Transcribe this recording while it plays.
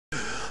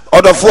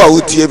odofo a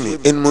wotie mi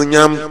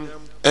enmunyam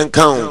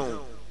enka ho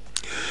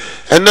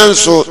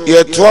enanso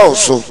ye toa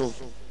so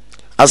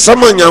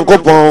asama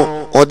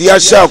nyankopon odi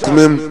ahya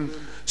akomam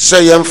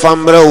se yemfa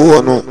mra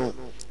wo no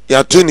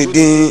ya to ni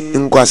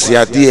din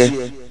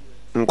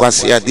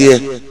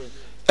nkwasiade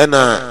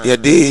ena ye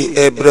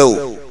de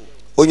ebreu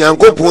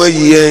onyankopon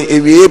ayi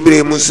ewie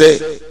ebre mu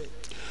se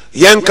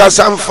yen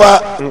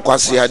kasamfa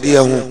nkwasiade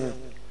ho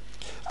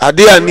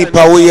ade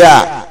anipa wo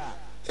ya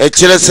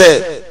ekire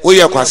se wo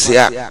ye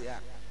kwasea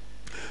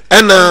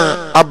ena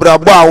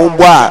abrabo a wo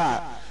bo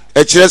a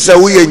ekire se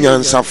wo ye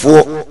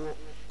nyansafo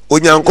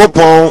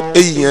onyankopon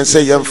eyi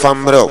se yemfa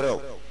mra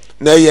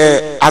na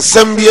ye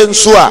asambie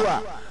nso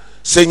a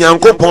se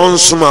nyankopon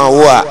soma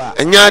wo a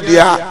enya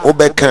de a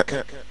obeka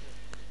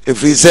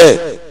efi se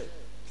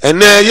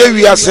ene ye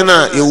wiase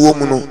na ye wo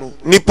mu no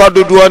nipa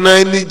dodo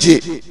na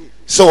nije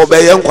se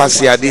obeye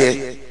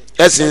nkwasiade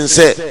esin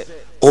se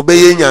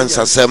obeye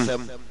nyansasem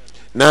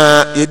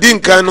na yedi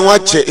nkan no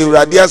wache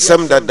ewrade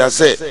asem dada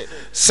se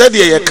de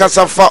ye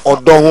kasafa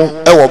odo ho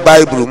e wo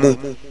bible mu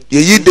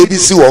ye yi de bi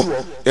si wo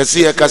ye se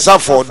ye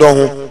kasafa odo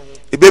ho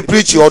ebe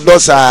preach odo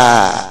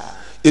sa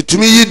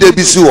etumi yi de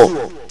bi si wo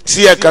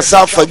si ye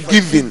kasafa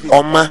giving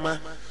oma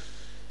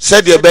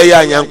de be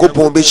ya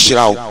nyankopon be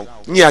hyirawo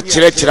ni a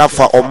kyerɛkyerɛ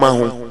fa oma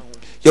ho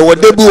ye wo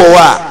de bi wo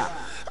a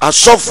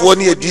asofo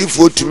ne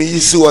edifo tumi yi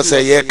si wo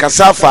se ye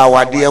kasafa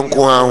awade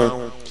nko a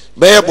ho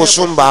be ye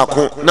bosom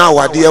baako na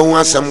awade ho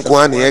asem ko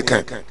a ne ye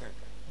kan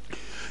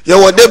ye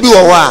wo de bi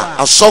wo a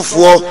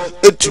asofo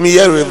etumi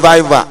ye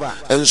revival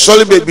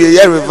ensole bebie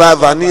ye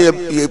revival ne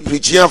ye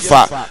preach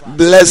fa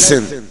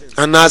blessing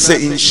anase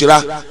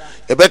inshira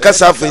ebe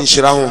kasafa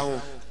inshira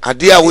ho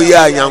ade a wo ye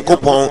a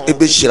nyankopon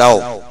ebe hyira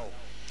wo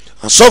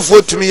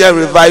asofo tumi ye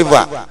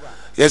revival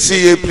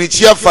yesi ye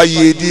preach fa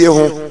yedie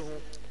ho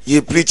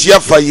ye preach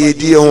fa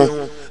yedie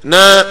ho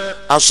na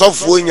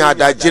asofo nya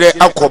adagire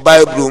akọ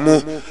bible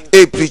mu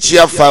e preach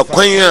fa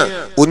kwan a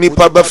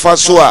onipa befa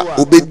so a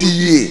obedi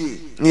yie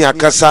ni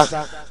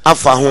akasa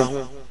afa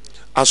ho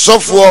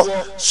asofo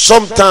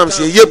sometimes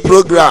ye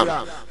program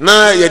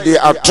na ye de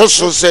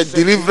atoso se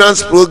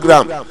deliverance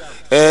program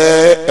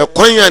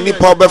kwan a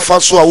nipa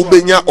befa so a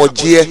ubenya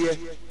ogie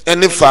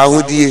ene fa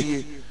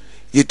hodie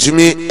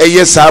yetumi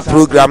eye sa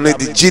program ne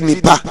de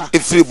ginipa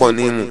efiri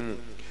bonim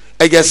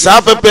eye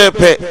sa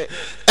pepepe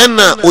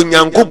ena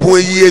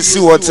onyankopon yi esi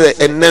wote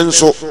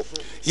enenso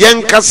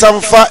yen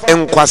kasamfa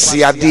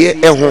enkwasiade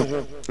eho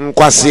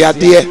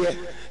nkwasiade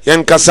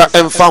yen kasa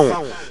emfa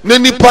ho na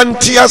nipa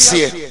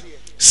ntiase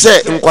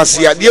se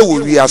nkwasiade wo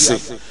wiase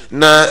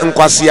na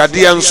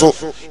nkwasiade enso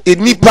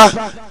enipa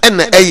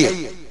ena eye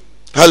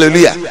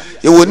hallelujah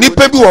ye wo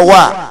nipa bi wo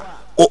wa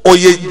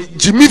oye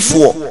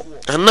jimifo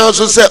ana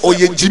so se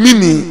oye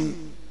jimini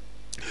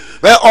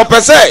be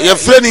opese ye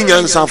fre ni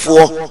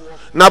nyansafo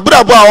na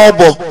brabo a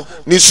obo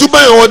ni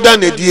suban oda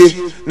na die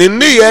ni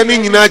neye ni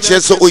nyina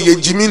kyese oye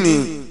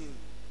jimini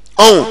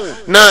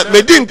na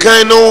medin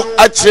kan no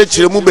a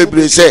kyerɛkyerɛ mu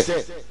bebre se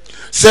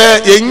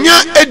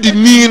yenya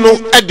edini no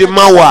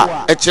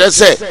edemawa e kyerɛ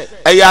se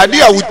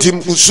eyade a wutim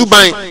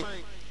usuban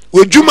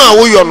wodwuma a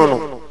woyɔ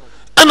no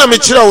ana me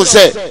kyerɛ wo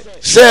se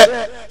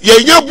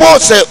yenya bo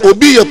se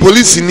obi ye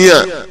police ni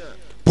a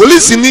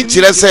police ni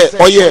kyerɛ se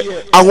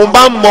oye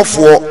ahomba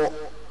mmɔfo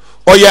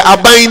oye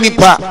aban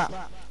nipa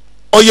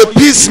oye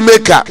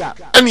peacemaker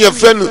and your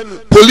friend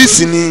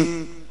police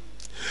ni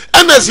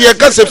ana se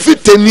yeka se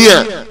fitani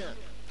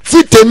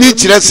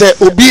kyerɛ se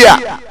obi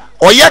a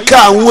oye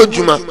ka ho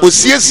adwuma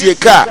osiesie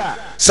ka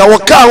sa wo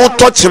ka ho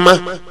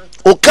tochema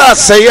o ka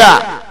sey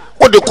a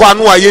wo de kwa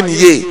no aye ni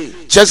ye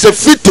kyerɛ se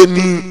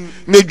fitani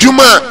na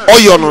adwuma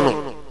oyo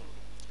no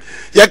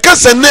yeka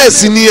se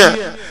nurse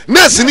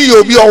ni ye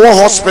obi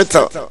owo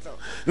hospital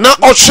na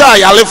ohwa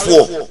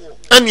yalefo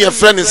and your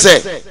friend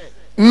say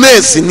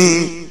nurse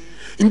ni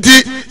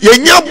ndi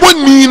yenya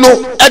boni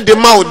no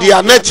edema odi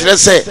a na kyerɛ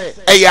se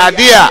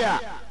eyade a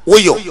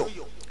woyo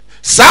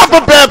sa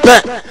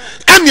pepepe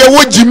and ye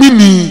wo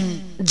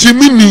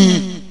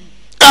jimini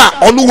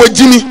onu wo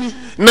jimi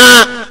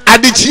na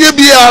adichie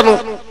bia no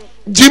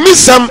jimi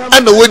sam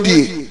ana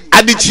wodie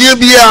adichie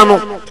bia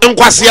no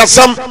nkwase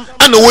asam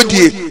ana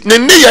wodie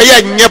ne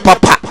ye nye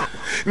papa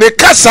ne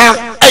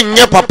kasa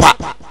enye papa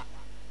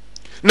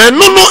na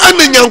nunu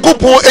ana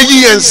nyankopon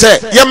eyi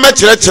yense ye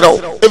makyerɛkyerɛw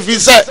efi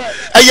se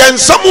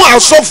eyensamu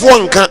asofo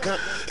nka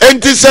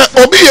enti se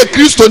obi ye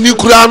Kristo ni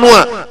kura no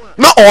a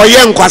na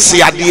oye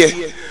nkwase ade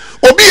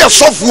obi ye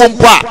sofo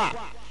mpo a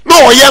na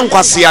oye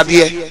nkwase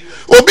ade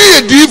obi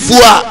ye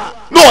difu a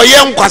na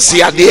oye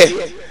nkwase ade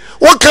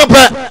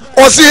wokape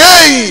osi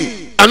hey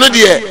ano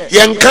de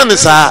yenka ne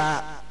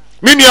saa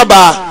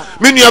menuaba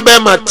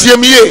ma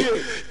tiemie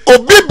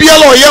obi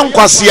biala oye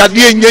nkwase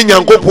ade nya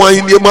nyankopon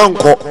ahindie mu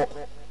anko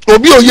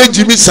obi oye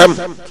jimi sam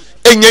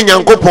enya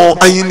nyankopon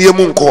ahindie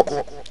mu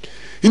nko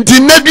nti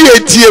nadu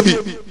etie bi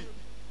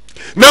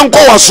na nko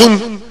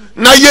wasum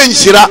na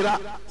yenhyira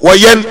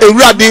woyen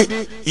ewurade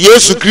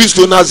Yesu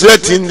Kristo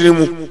Nazareth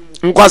ndrimu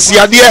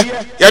nkwasiade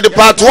ye de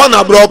part 1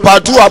 abro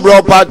part 2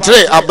 abro part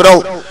 3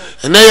 abro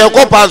na ye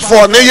ko part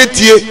 4 na ye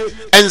tie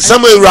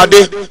ensam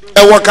awurade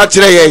ewo ka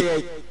kire ye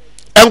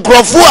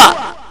enkrofo a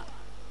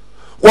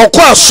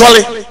wokọ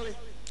asole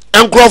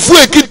enkrofo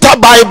ekita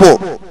bible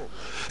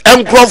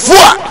enkrofo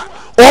a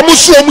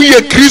omuso omu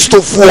ye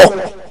kristofo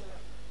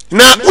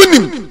na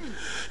unim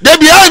de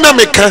bia na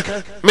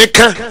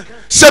meka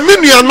se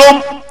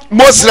menuanom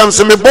muslims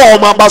me bo o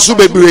ma baso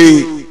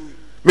bebre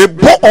me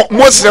bo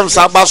muslims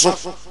abaso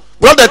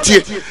brother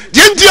tie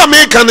di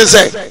America ne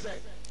say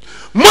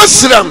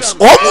muslims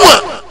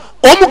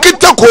omu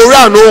kita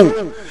Quran o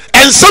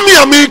ensam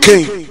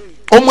American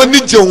omu ni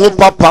je ho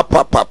papa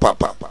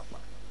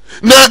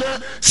na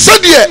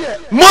sadie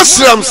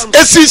muslims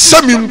esi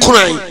sami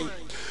nkuran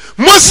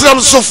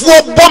muslims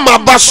sofo boma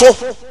baso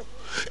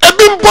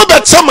ebi mpo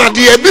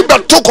betamade ebi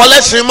beto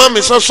collection ma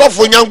me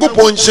sofo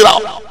Nyankopon nhyira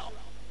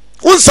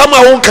unsama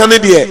won kan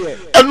de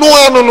eno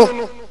anu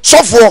no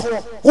sofo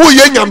wo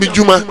ye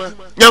nyamedwuma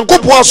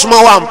Nyankopon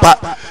asoma wa ampa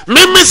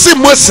memesi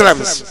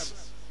muslims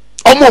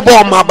omo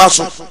bo ma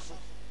baso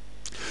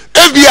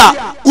evia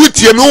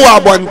utie mi wo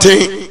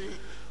abonten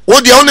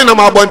wo de oni na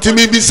ma abonten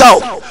mi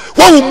bisawo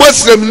wo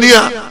muslim ni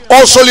a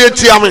osole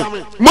etia me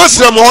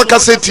muslim o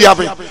kaseti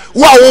ame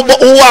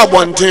wo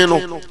abonten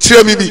no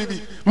tire mi bi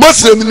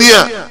muslim ni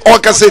a o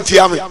kaseti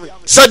ame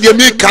sade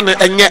mi kan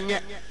enye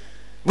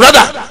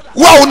brother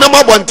wo na ma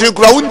abonten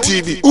kura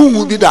wonti bi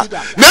uhu bi da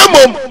na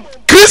mom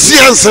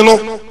Christians no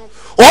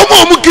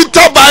omo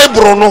kita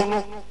Bible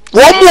no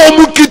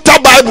omo kita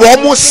Bible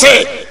omo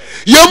say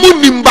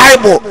yamu nim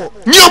Bible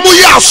nyamu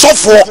ye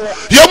asofo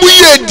yamu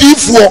ye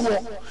difo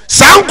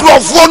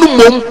sankrofo no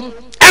mom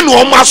ene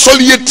omo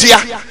asole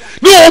yetia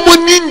na omo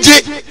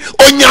ninje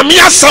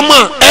onyame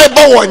asama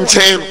eba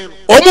wonchen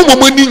omo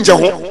momo ninje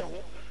ho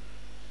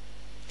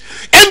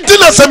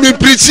entina se mi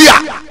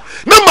preachia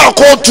na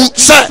makotu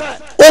se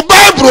o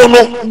Bible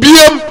no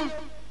biem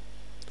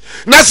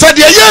na se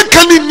de ye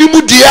kan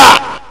nimu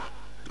dia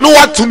no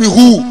watumi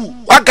hu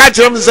waka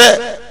kire me se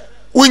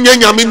unya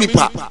nyame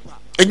nipa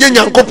enye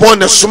Nyankopon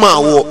na soma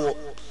wo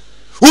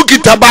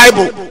ukita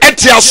Bible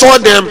etia so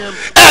dem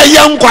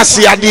eye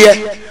nkwase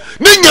ade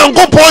ni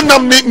Nyankopon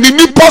nam ni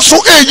nipa so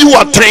eyi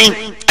waten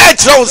e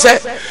kire wo se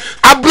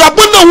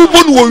abrabo na wo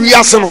bo no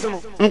wiase no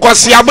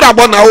nkwase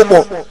abrabo na wo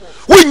bo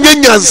unya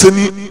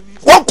nyansani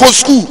wako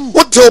school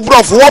wote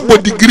obrof wo bo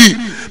degree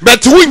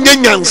but unya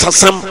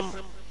nyansasam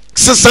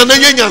sesana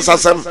ye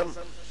nyansasam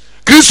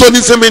Kristo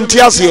ni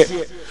sementi ase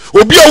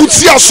obi a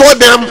uti aso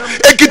dem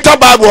ekita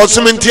Bible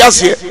sementi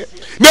ase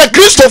na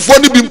Kristofo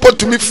ni bi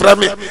mpotumi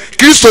frame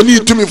Kristo ni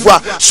itumi fo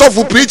a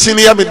sofu preaching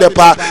ya me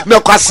depa na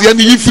kwase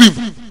ni yifrim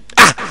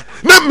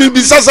na mi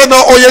bi sasa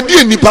na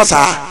oyedi nipa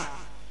sa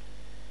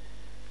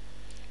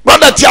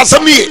brother ti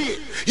asem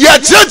ye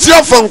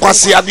chirechire fo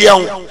nkwase ade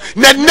ho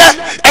na ne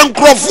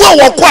enkrofo a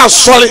wokọ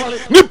asole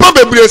nipa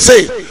bebre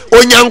sei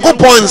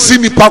Onyankopon nsi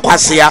nipa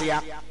kwasea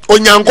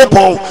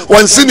Onyankopon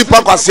wansi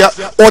nipa kwasea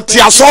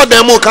oti aso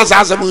dem o kan sa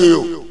asem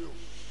yo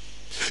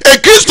e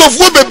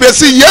Kristofo bebre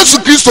sei Yesu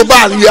Kristo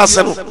ba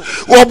aliase no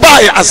wo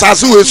ba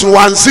asase wesu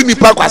wansi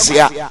nipa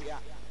kwasea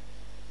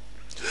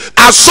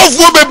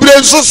asofo bebre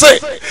nso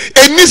se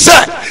eni se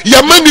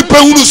yama nipa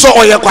hunu so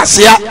oye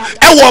kwasea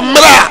e wo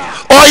mra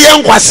oye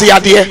nkwasea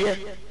de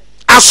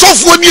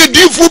asofo ni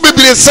edifo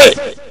bebre se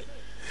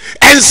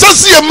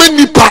ensase yama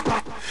nipa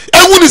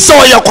ehunu se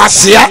oye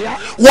kwasea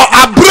wo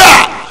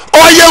abra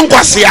oye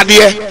nkwasea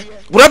de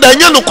brother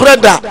nya no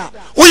koreda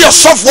wo ye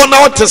sofo na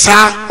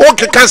otesa wo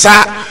keka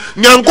sa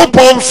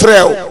Nyankopon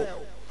freo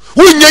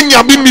wo nya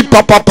nyame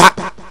nipa papa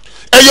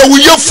eye wo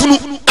yefunu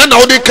ana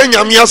wo de ka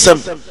nyame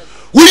asem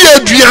wo ye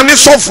aduane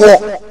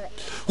sofo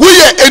wo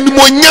ye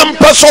enimonyam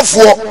pa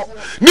sofo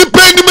nipa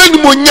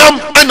enimonyam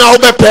ana wo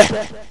bepe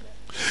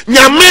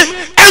nyame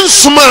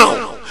ensuma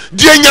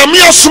de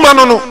nyame asuma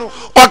no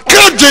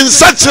oka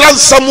dwensa kira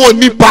nsam o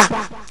nipa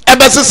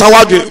ebesesa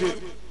wadwe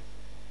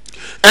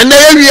ene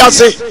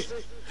ewiase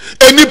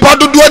enipa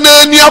dodo na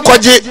ani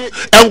akwaje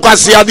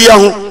enkwase ade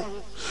ho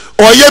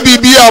oye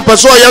bibia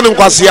opeso oye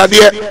nkwase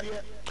ade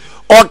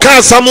oka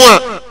asamo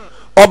a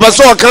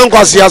opeso oka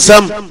nkwase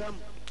asam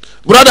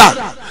brother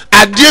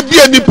ade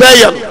bia nipa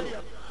ye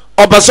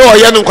opeso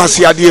oye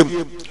nkwase ade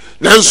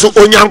nanso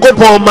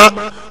Onyankopon ma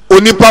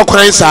onipa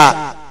kwan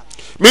sa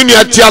menu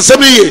ati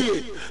asem ye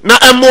na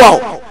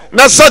emwa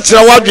na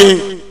sakira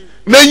wadwen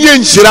na ye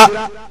nhyira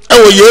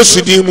ewo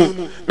Yesu din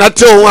mu na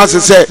te ho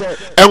asese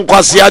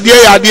enkwase ade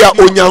ya ade a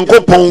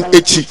Onyankopon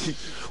echi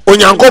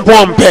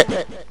Onyankopon mpe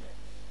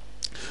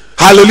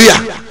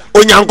hallelujah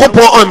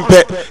Onyankopon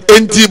ompe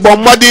enti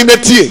bommade na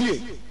tie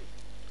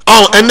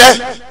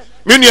ene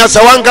menu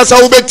asa wankasa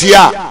wo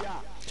betia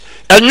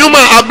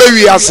enwuma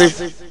abawi ase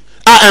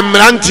a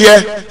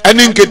emrante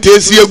ene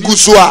nketesi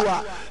eguso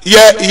a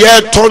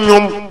ye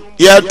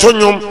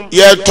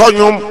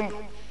tonyum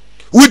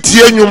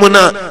wutie nyum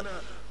na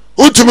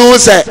utumi wo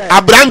se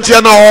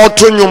abrante na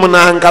oto nyum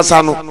na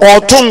ankasa no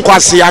oto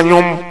nkwase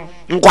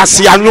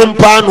anyum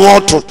pa no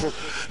oto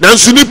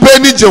nanso nipa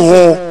ni je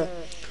ho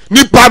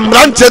nipa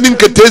mrante ni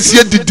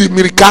nketesi didi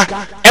mirika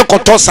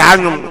ekoto sa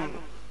anyum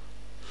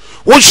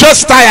wo hwe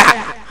style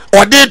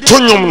ode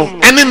tonyum no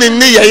ene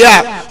ne ye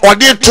ya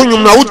ode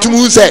tonyum na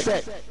wotumu se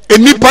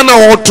enipa na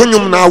wo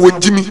tonyum na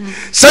wogimi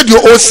se de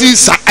osi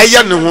sa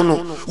eye ne ho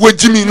no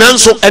wogimi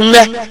nanso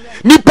enne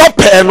nipa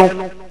pe no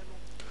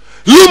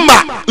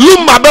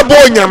luma bebo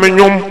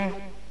nyamenyom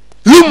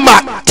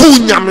luma tu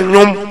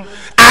nyamenyom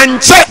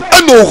anche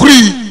ena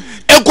ohuri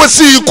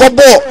ekosi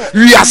kobo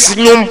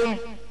wiasenyom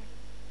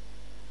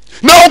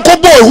na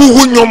okobo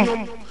ehuhu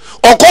nyom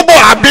okobo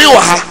abe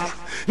wa ha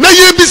na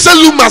ye bi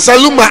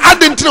saluma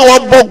adentina wo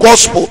bo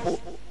gospel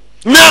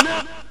na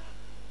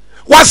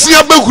wasi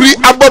abehuri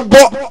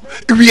abebo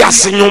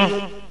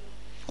wiasenyom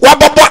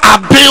wababo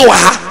abe wa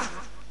ha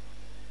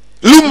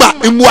luma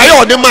emuaye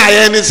ode ma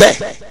aye ni se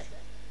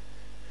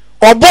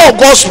obo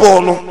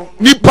gospel no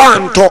nipa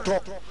anto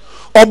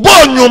obo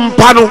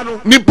nyompa no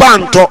nipa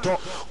anto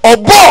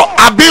obo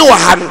abe wa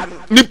ha no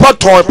nipa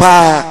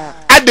topa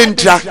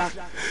adentia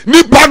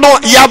nipa no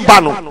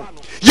yaba no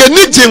ye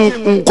nije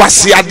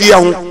nkwasiade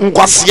ho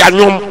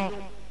nkwasianyom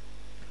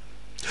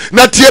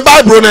na tie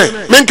bible ne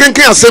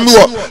menkenken asemi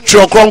wo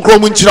twe okronkron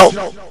mu nkyiraw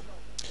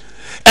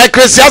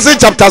Ecclesiastes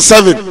chapter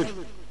 7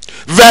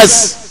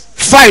 verse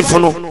 5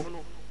 no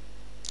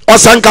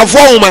osankafo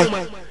homa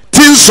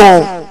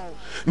tinson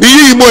ni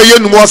yi mo ye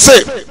num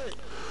ose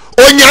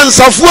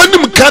onyansafo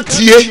anim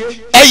katie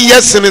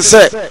eye sene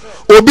se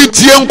obi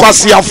tie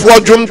nkwasiafo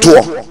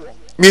adwomto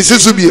mi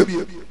sisu bie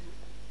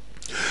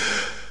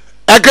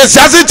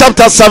Ecclesiastes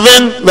chapter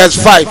 7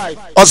 verse 5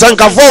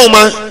 osankafo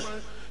homa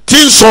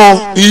tinson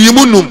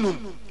yimunum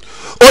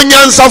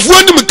onyansafo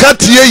anim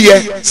katie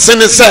ye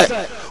sene se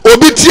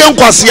obi tie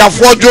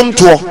nkwasiafo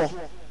adwomto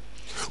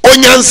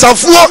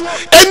onyansafo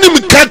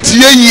anim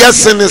katie ye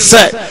sene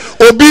se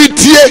obi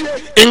tie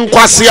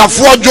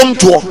nkwasiafo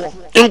adwomto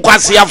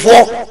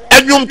nkwasiafo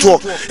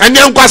adwomto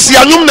ene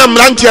nkwasianyum na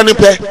mrantia ne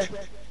pe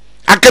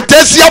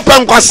aketesia pa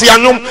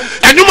nkwasianyum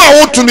enum a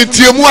wotu ne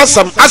tiemu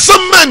asam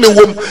ma ne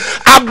wom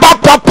aba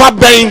papa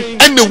ben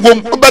ene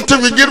wom obete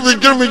vigir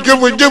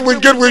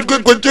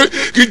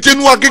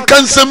kitenu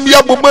akikansam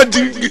ya boma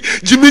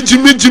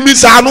jimi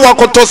sa no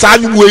akoto sa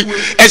anyuwe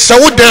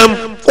ehye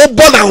wodam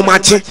obona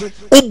homache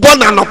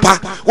obona nopa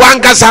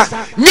wankasa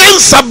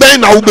nyansa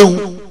ben na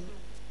wobehu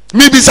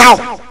mibisa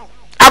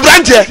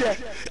abrante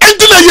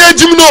entuna ye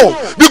jimi no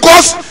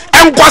because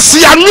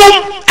enkwasianyum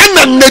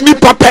ena nani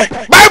pape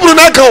bible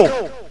na ka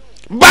o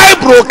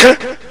bible ka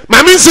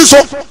mami nsiso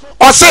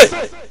ose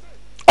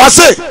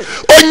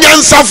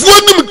onyansafo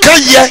nim ka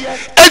ye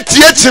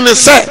etie chine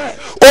se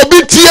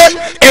obi tie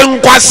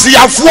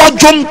enkwasiafo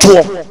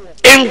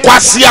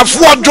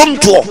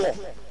adwomto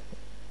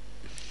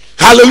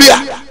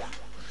hallelujah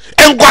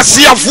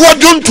enkwasiafo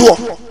adwomto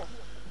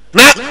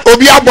na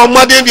obi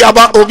abomade bi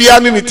aba obi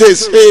ani ni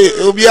taste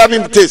obi ani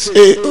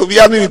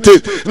ni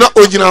taste na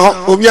ogina ho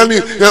obi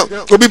ani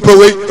obi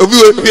pewe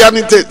obi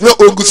ani taste na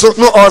oguso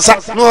no osa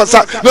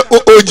na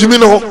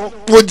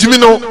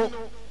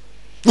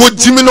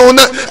ojimi no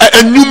na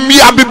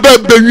enwumi abeba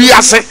bewi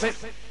ase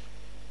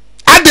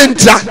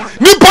adentia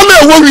nipa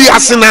na ewo wi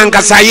ase na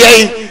nkasa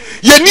ye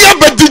ni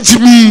abedi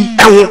jimi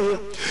eho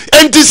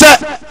enti se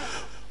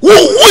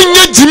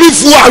wonye jimi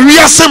fu a wi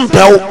ase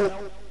mpewo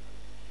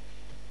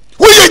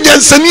woye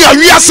nyansani a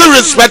wiase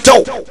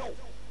respecto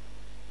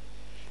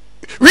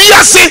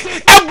wiase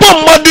ebo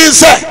modern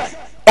se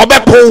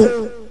obepo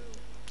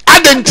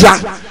adentra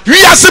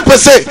wiase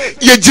pese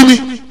ye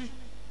jimi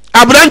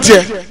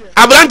abrante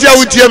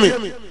wotie me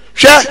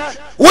hwe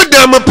wo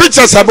dem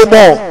pictures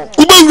abobo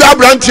uba wi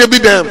abrante bi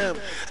dem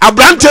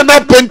abrante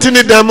na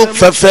painting dem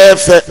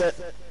fefefe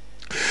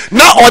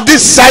na all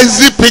these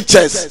size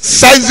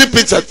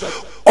pictures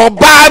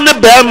oba ne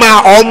be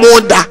ma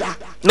omoda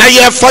na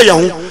ye fa ye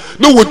ho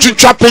no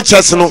wotwitwa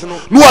pictures no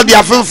wo de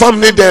afemfam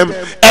ne dem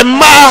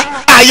emma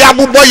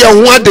ayabobo ye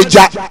ho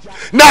adagya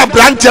na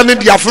abrante ne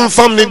de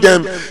afemfam ne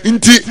dem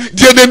nti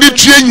de nani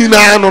tue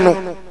nyina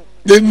no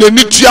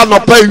nani tua no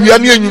pa wia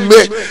ne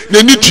anyume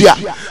nani tua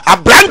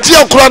abrante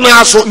okro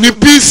na aso ni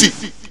PC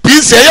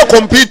ye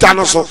computer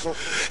no so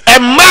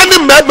emma ne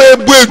meba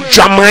ebu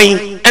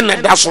adwaman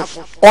ene da so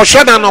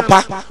ohwe na no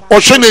pa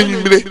ohwe na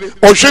anyumre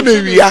ohwe na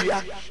wia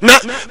na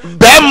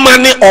bema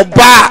ne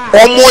oba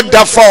omo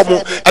da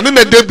form ane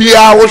na da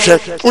bia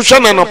wohwe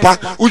na nopa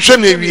wohwe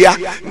na wia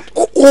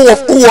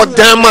wo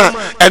dama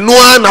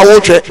eno na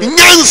wohwe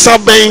nyansa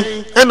ben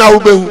na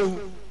wobehu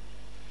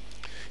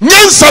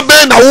nyansa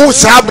ben na wo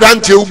sa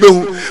brante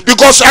wobehu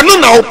because eno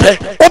na open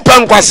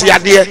nkwase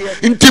ade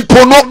nti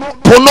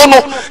pono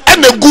no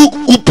ena gu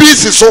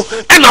upisi so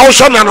ena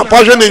wohwe na nopa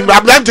hwe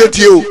na brante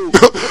tie o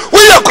wo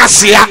ye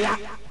kwasea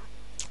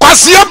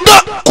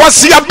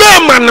be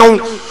ma no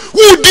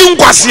wudi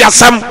nkwasi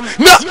asam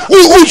na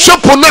wu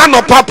shopo na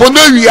no papo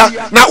na wia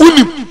na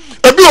unim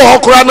ebi o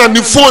hokora na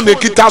ni phone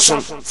ekita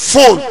so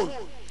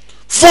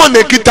phone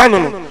ekita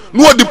no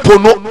odi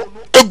pono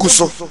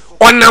eguso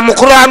onam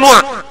kora no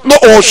a no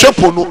o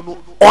shopo no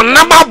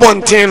onam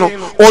abonten no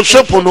o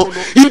shopo no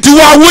nti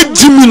wa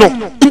wajimi no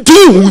nti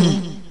huyi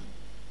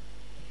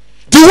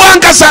di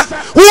wankasa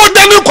wo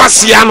dani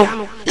kwasi no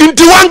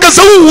nti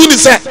wankasa wu ni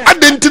se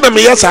adenti na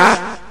me yesa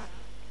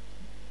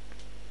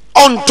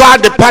onto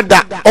de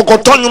pada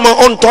okotonyuma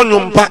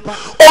ontonyumpa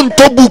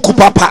onto buku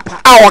papa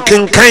a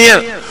okenkan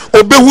a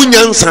obehu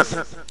nyansa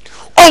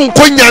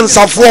onko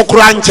nyansafo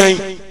kura nchen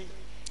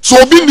so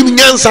obi nim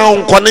nyansa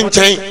onko ne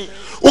nchen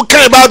o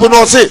kan Bible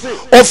no say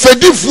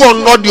ofedifo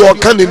no de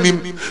oka nanim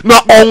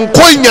na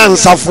onko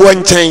nyansafo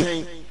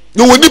nchen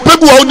no woni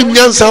pebu a onim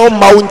nyansa o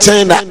ma wo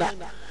nchen na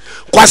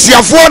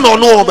kwasiafo no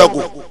no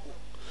obego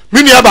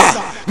mini aba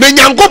na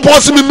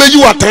Nyankopon se me meyi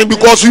watan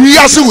because wi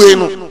ase we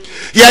no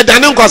ye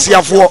dane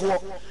nkwasiafo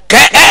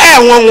ka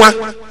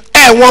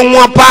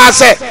wonwa pa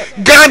se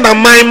Ghana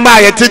man ba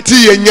ye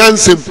teti ye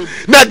nyansem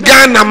na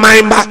Ghana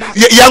man ba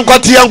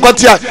yankwati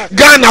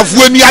Ghana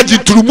fu ani agi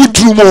turumu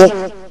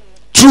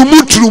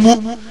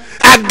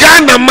a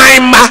Ghana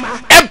man ma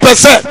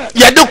epese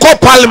ye de ko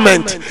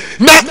parliament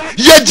na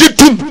ye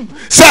gitum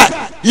se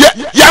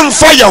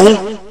yamfa ye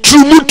ho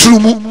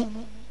turumu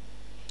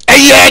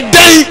eye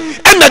den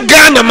na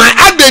Ghana man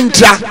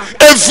adentra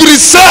efiri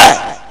se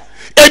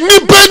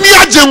enipa ni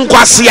agi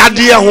nkwase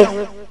ade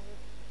ho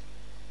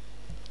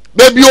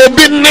baby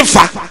obi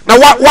nefa na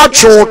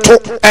watwoto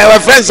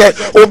friends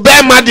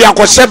obema de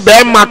akose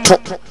bema to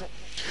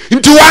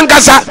nti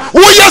wankasa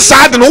wo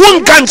yesade no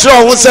wonka nkyere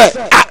ho se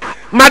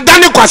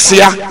madane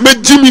kwasea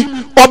megimi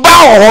oba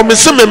ho me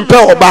se mempe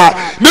oba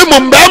ne mo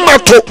bema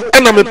to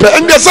na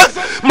mepe ngese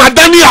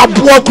madane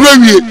aboa kura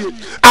wie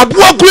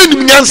aboa kura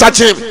nim nyansa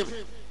chem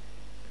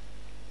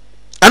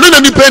ana na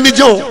nipa ni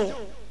je ho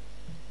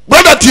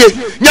brother tie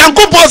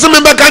Nyankopon se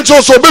membe ka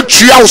nkyere so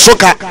obetua wo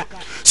soka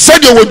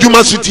said you would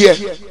juma sitie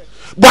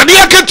boni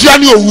aketua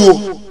ne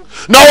owuo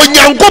na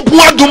Onyankopon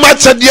aduma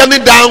chede ne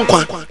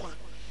dankwa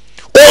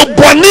o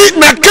boni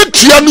na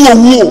ketua ne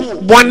owuo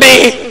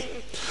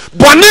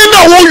boni na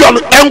wo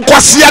yo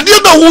enkwasiade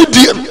na wo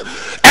di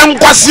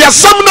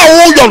enkwasiasam na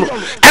wo yo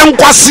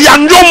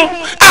enkwasiandom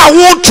a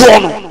wo to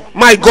no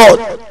my God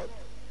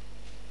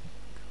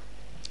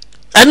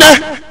ene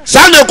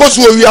sa na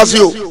ekoso owiase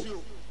o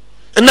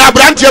na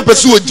abrantie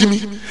pese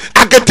ojimi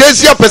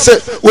aketesia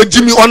pese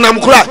ojimi onam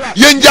kura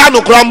yenja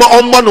no kura ma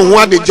ommo no ho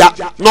adeja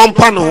no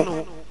mpa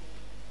no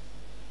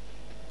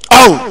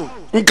oh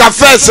nka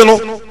first no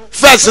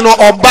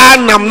oba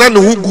nam na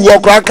no gu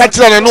okura ka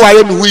kire na no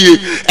aye no huye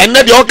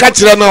enne de oka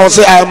kire na o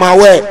say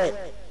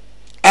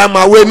I am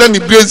aware na ni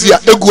brazia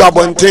egu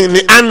abonten ni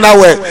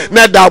underwear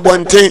na da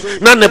abonten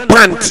na ne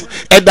pant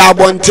e da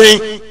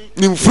abonten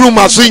ni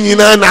fruma so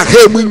nyina na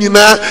hemu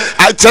nyina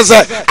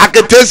achese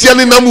aketesia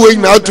ni nam we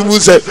nyina atumu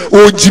se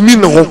ojimi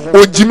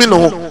no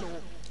ho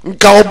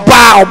nka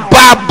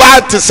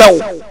oba te se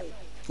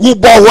wo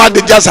bo ho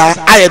ade jasa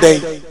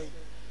ayeden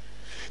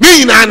ni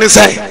nyina ne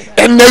se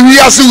enna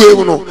wiase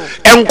we no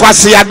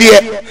enkwase ade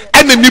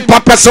ene nipa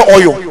pese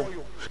oyo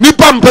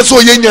nipa mpese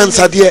oye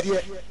nyansade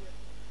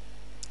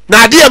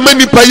na ade ma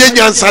nipa ye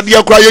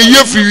nyansade kura ye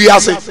yefi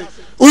wiase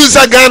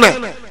urusa Ghana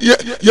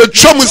ye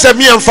twom se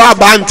me emfa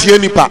abantie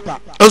nipa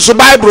enso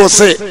Bible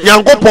say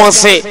Nyankopon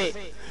say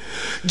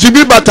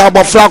jibi bata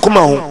abofra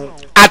koma ho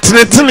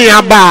atenetene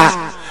aba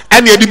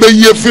ene edi be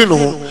yefi no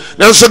ho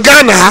enso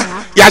Ghana ha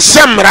ya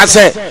hyemra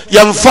se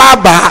yemfa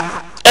aba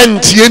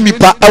entie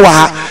nipa ewa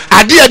ha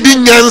ade adi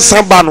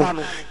nyansa ba no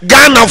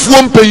Ghana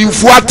fuo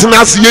mpanyimfu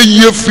atena se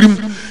ye yefrim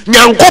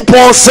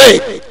Nyankopon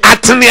say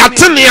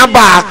atene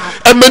aba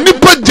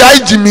emanipa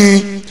jai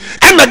jimi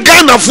ena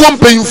Ghana fuo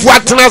mpanyimfu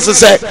atena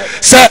se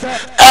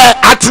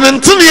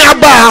atenentene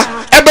aba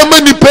ebe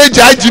mani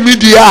page ajimi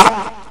dia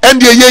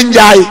ende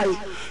yenjai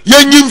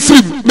yenyim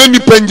film mani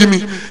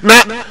panjimi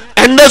na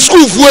ende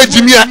school fu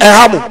ajimi a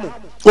ehamo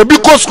obi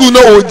ko school na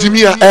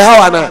ojimi a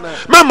ehawa na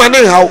mama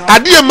ne haw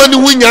ade mani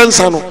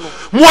hunyansa no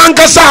mo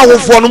ankasa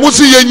awofo no mo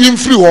se yenyim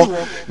free ho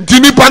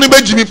ntini pa ne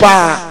bajimi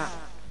pa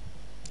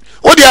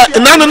odi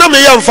nanu na me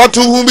ye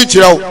mfatu hu bi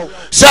kire wo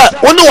se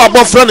woni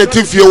wabofra na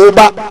tifie wo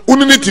ba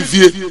unu ne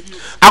tifie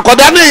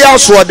akoda ne ya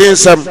so de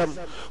nsem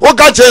o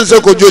ka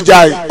chense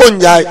kojojai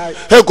onjai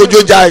he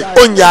kojojai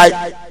onjai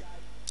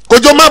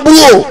kojo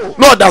mabuo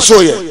no da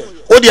so ye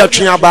o de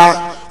atwea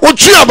ba o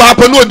twea ba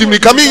pa no odimi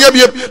ka mi nya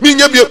bie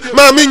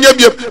ma mi nya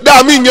bie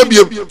da mi nya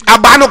bie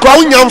aba no kwa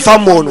unya mfa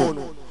mo no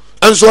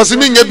enso se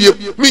mi nya bie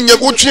mi nya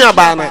ko twea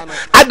ba na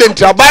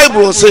adentra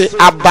Bible say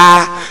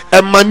aba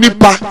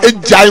emanipa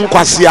ejai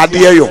nkwase ade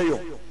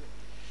yo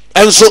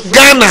enso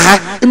Ghana ha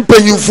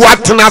mpanyimfu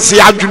atena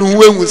se adwunu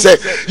hu ehu se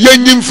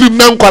yenyim film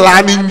na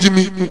nkwala ne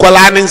njimi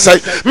nkwala ne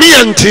nsai mi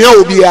yantia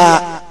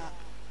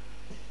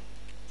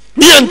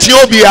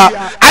obia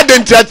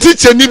adentia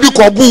teacher ni bi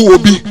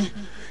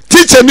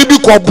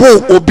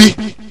kobu obi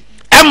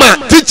ema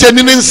teacher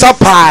ni nsa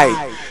pai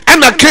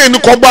ena kan ni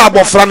kobu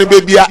abofra ne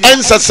bebia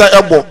ensese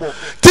ebo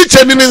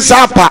teacher ni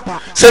nsa apa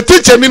se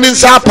teacher ni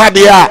nsa apa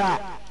de a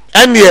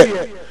ene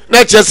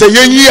na chese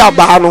yenyi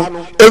aba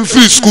no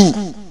emfiri school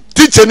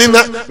teacher ni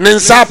na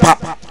nsapa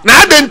na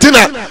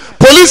adentina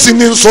police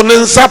ni nso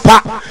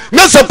nsapa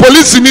na se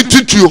police ni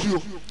tituo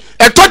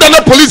etoda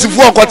na police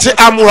fu okoche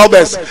arm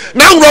robbers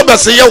na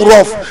robbers ye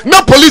rough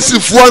na police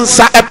fu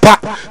nsa epa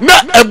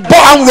na ebo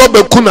arm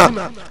robber kuna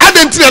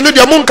adentina no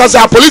de mo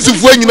nkasa police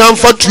fu anyina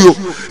mfatuo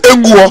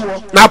enguo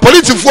na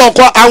police fu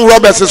okọ an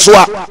robbers so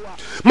a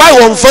my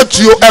won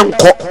fatuo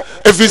enko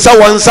efisa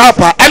won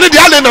sapa ene de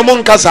ale na mo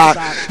nkasa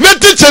na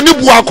teacher ni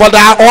bu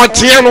akoda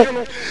ote no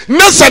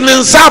na se ne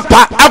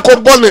nsapa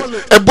akobọ ne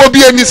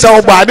ebobi ani sa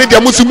oba ade de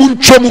mo si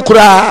muntwom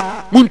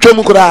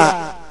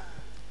kura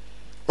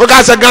o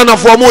ga se Ghana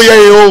fo mo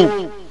ye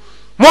o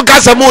mo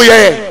ga se mo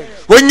ye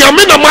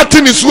onyame na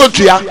matini su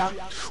otua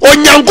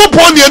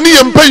onyankopon ne ani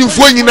ye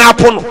mpayifo anyina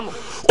apono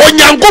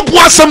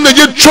onyankopon asem na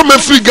ye twom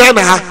afri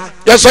Ghana ha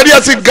ya sori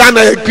asi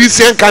Ghana a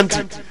Christian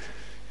country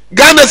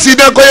Ghana si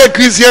na ko ye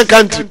Christian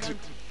country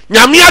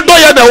nyame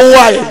adoye na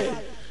wo aye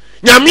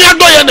nyame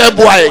adoye na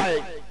eboaye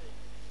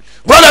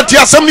brother ti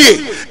asem ni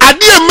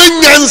ade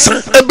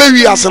emanyansa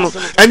ebewi ase no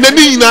ene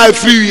ni nyina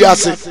afri wi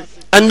ase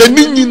ene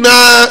ni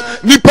nyina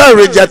nipa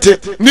rejate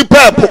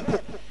nipa epo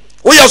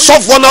wo ya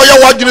sofo na wo ya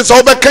wadwene se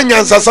wo be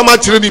kanyansa sama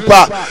kire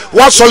nipa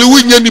wa sole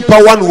wunya nipa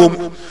wan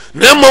wom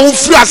na ma wo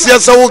firi ase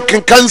se wo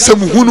kenkan nsam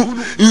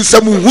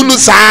hunu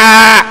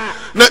saa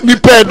na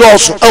nipa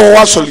edoso e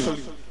wo sole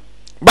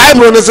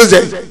Bible no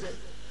says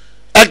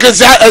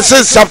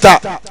Ecclesiastes chapter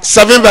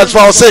 7 verse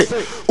 4 say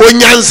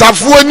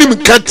onyansafo anim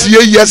katie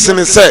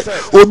yesene se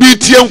obi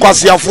tie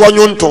nkwasiafo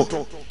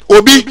nyonto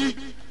obi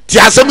ti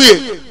asem ye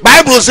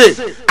Bible say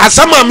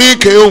asama me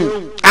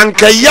keon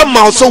anka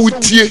yema so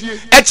wutie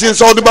etin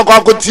so de bakwa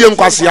akotie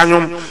nkwase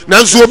anyom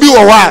nanso obi wo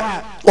ho a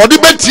odi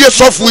betie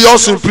sofu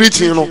Yawson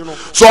preaching no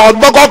so odi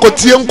bakwa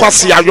akotie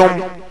nkwase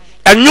anyom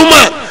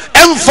enwuma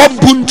emfa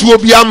buntu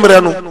obi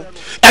amre no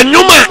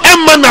enwuma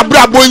emma na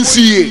brabo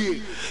nsiye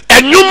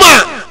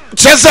enwuma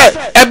chese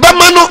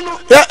ebema no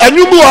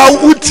enwumu wa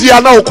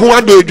utia na okun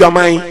ado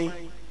adwaman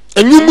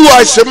enwumu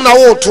wa hyem na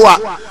wo to a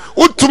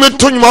utumi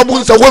tonyuma bu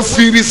nsa wo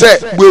firi se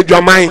bu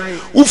adwaman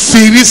u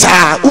firi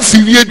sa u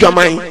firi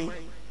adwaman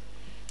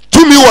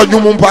tumi wo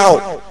nwumu pa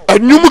o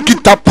enwumu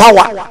kita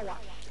power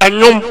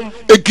enwum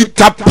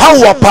ekita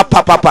power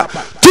papa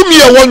tumi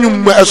e wo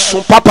nwumu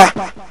eso papa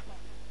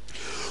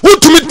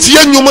utumi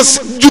tie nwumu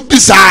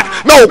jubisa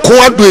na okun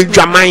ado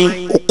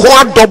adwaman okun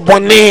ado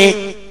bone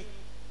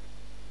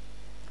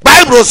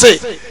Bible say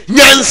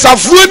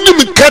nyansafo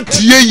nim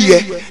katie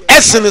ye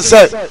esene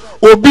se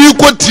obi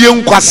ko tie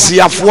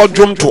nkwasiafo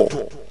dwomto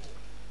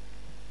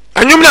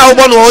anyum na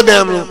obo no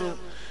odem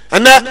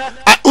ana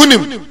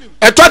unim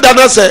etoda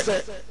no se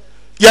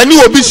yani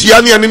obi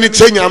hia ne ne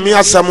chenyame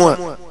asam a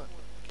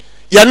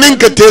yani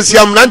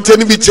nketesiam na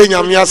nteni bi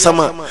chenyame asam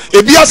a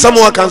ebi asam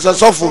a kansa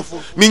sofo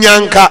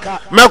minyanka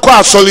mekọ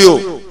asole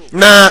o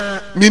na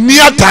mini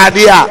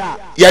atade a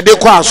yede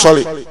kọ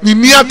asole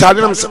mini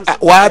atade na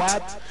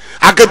what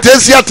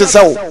akatesia te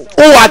sawo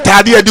o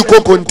atade edi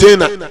ko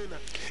container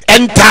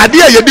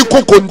entade a yedi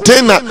ko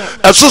container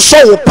esoso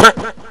wo pa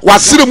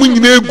wasire mu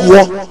nyina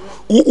eguo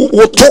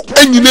wo to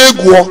anyina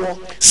eguo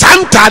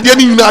santade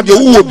ni nyina de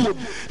wo bi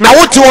na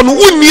wote wono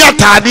wonni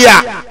atade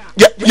a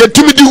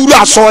yetumi di wuru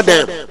aso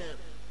dem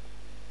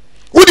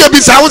wode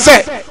bisa wo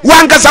se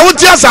wankasa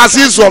wote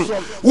asase so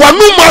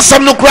wonu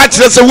masam no kura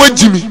kire se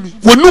wagimi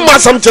wonu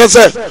masam kire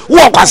se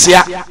wo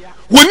kwasea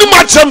wonu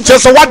machem kire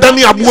se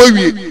wadane abo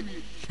awie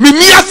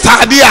mini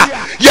atade a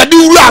yedi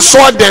wuru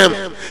aso dem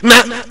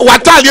na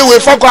watade we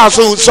fako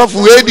aso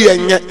sofu wedi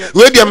enye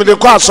wedi amede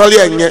ko asori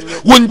enye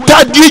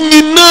wontade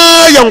nyina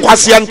ya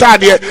nkwase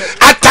ntade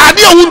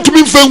atade a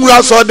wontumi mfa wuru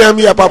aso dem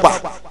ya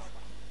papa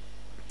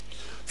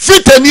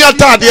fitani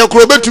atade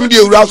kro betumi de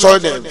wuru aso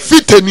dem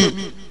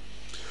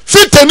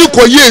fitani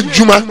ko ye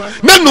adwuma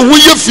na no ho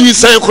ye fi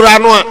san kura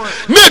no a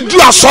na du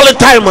asole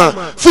time a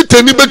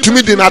fitani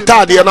betumi de na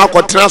atade na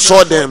akotena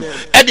so dem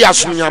e de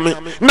asonyame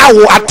na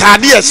wo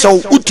atade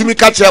esew utumi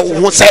ka che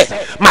wo ho se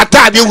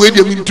matade we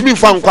de mintumi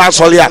fa nkwa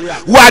asole a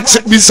wa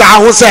bisa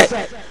ho se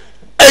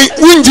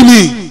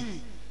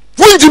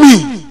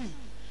wunjimi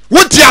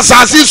wuti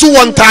asasi su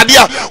wontade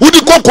a wudi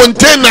ko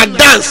container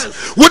dance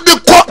wudi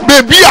ko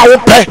baby a wo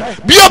pe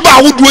bia ba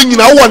wodo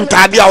nyina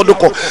wontade a wodi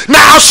ko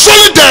na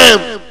asole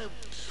dem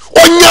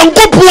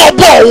onyankopon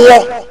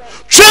obo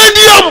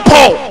tradium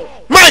po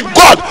my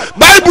God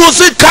Bible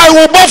say kai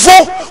wo bofo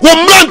wo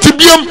mlant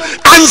biem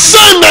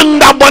ansan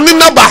nda bone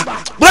naba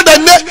brother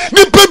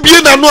ni pe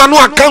bie na no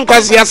akan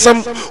kwase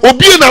asem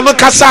obie na no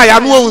kasa ya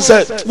no hu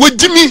se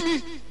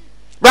wogimi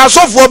ba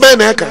sofo be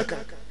na eka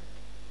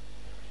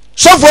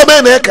sofo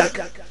be na eka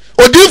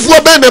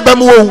odifuo be na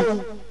bam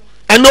wo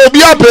ena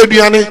obi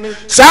apaduane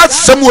sa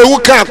sem wo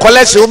kan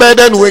kolese wo be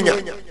da no wenya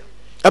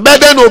ebe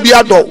da no obi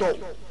ado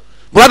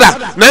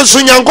brother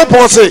nanso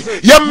nyankopon se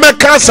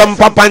yemmeka asem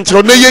papa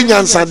nkyero na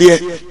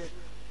yenyansade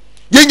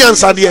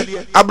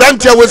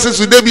abrantia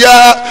wosisu de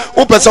bia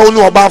wo pesa wo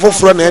ne oba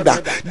foforo na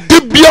eda de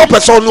bia wo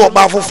pesa wo ne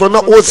oba foforo na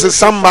wo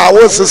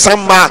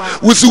sesamba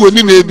wosi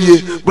woni na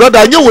ebie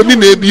brother anye woni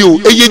na ebie o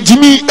eye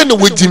jimi ene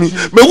wo jimi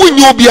me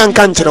wonye obi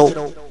anka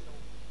nkyero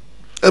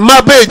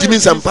ma ba ejimi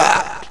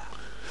sampa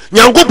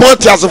nyankopon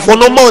ti asefo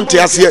no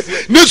monte ase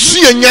ne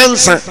sue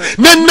nyansa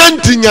ne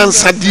nanti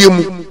nyansade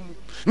mu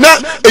na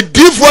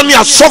edifo ne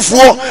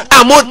asofo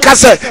amo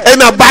kase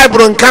ena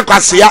bible nka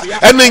kwasea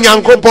ena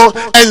nyankopon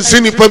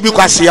ensi nipa bi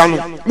kwasea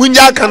no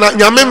munya kana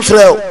nyame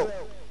mfrɛ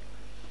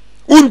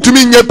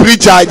untumi nya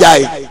preacher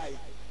ajai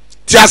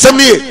ti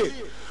asemi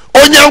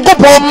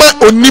onyankopon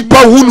ma onipa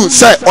hunu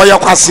se oya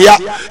kwasea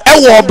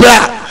ewo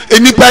obra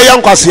enipa ya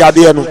kwasea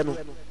de no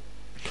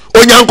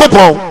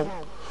onyankopon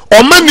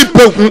oma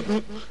nipa hu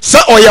se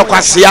oya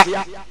kwasea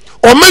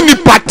oma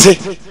nipa te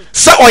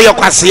se oya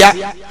kwasea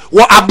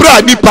wo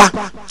abra nipa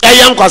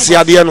eyan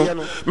kwasea de no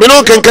me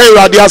no kenkan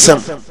Awurade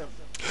asem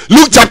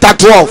Luke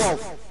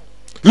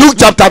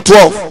chapter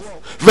 12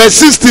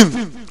 verse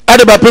 16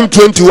 at bapem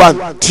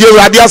 21 tie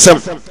Awurade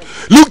asem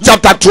Luke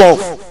chapter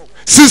 12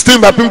 16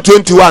 bapem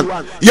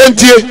 21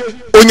 yentie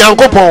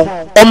onyankopon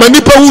oma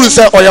nipa huru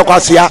se oya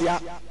kwasea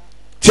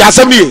ti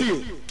asem ye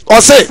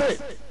o se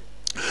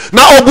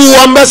na obu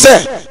wo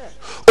mbese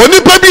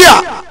onipa bi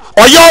a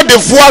oya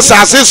odefo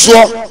asase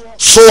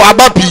so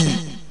abapi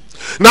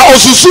na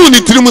osusu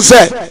ni tirim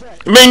se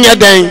menye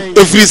den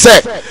efiri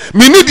se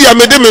mini dia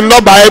mede me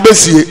no ba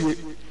ebesie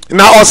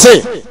na o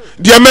se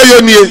dia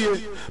meyonie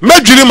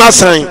medwiri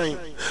masan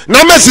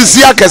na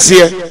mesisi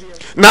akese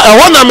na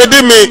eho na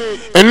mede me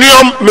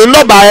eniom me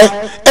no ba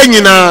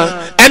enyina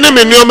ene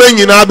me niom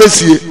enyina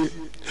abesie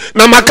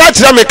na maka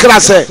kira me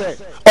kra se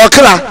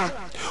okra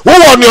wo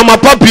woni o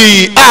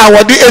mapapi a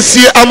wode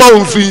esie ama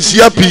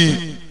onfinsia pi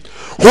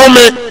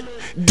home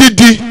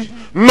didi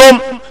nom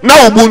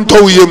na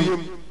obunto yem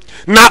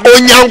na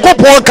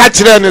onyankopon ka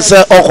kire ne se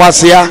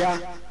okwasea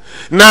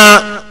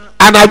na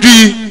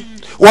anadwi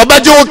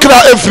wobaje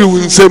okra efri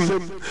winsem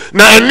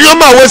na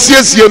enioma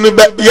wasiesie no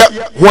be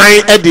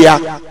hwan edia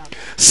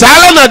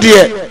sala na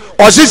de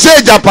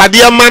osise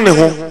japade ma ne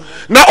ho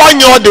na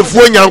onye odefo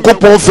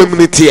onyankopon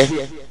feminite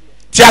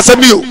ti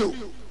asabio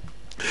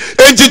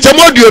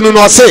enchichemoduo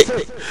no se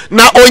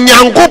na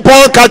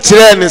onyankopon ka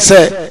kire ne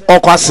se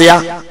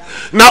okwasea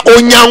na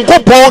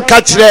onyankopon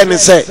ka kire ne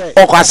se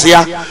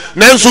okwasea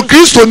nanso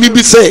Kristo ni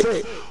bi se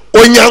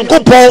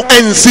onyankopon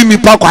ensi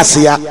nipa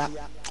kwasea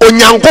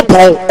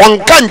onyankopon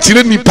onka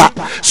nkire nipa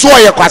so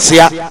oye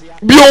kwasea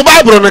bi o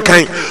Bible no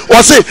kan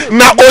o se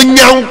na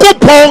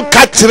onyankopon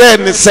ka kire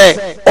ne se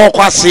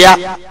okwasea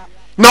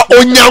na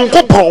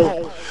onyankopon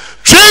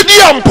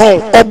twedi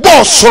ampon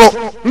obo soro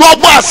na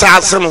obo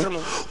asase no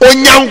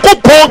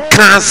onyankopon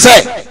kan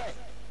se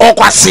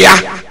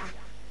okwasea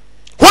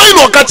why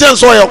no ka chen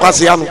so oye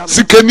kwasea no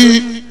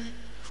sikani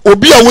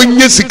obi a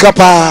wonye sika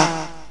pa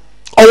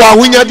owa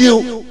ahonyade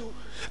o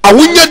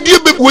ahonyade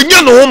be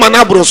wonya no ho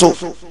manabro so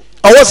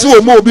awose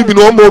wo mo obi bi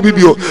no mo obi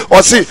bi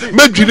o se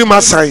medwiri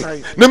masan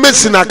na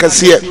mesi na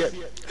kase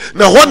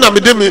na ho na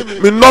mede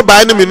me no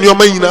ba ne me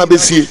nioma nyina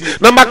besie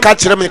na maka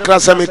kire me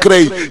krasa me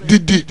krai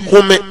didi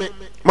home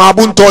ma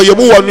abunto ye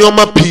bo wo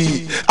nioma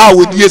pi a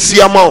wodi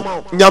esi ama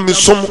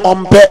nyamesom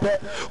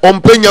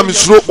ompe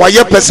nyamesuro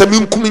waye pesami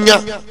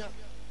nkuminya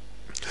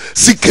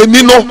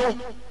sikeni no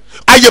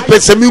aye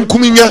pesami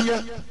nkuminya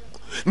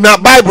na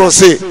Bible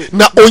say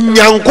na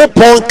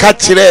onyankopon ka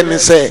kire ne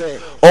se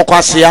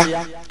okwasea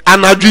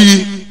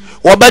anadwi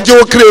wobaje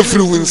okra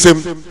efiri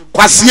winsem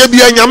kwasea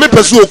bia nyame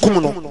pese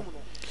okum no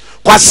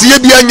kwasea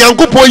bia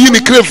nyankopon yi ne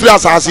kra efiri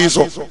asase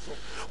so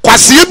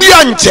kwasea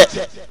bia nche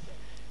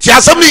ti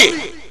asemi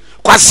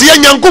kwasea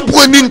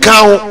nyankopon ni nka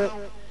ho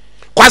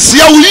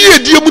kwasea wuyi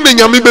edie mu na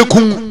nyame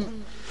bekum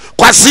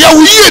kwasea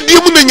wuyi edie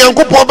mu na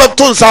nyankopon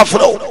beto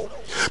nsafro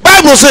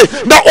Bible say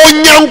na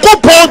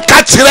onyankopon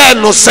ka kire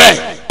no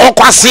se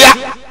okwasea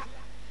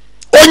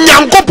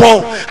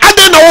onyankopon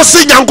ade na wo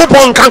se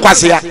nyankopon kan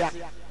kwasea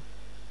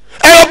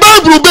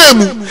Bible be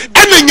mu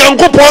ene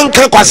nyankopon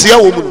kan kwasea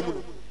wo mu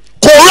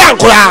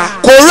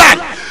Koran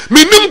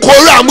minim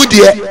Koran mu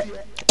de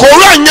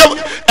Koran nya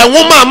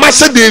enwoma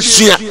amase de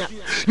esua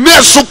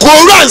na so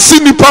Koran si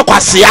nipa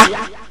kwasea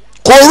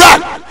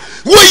Koran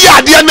wo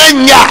ya de na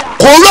nya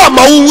Koran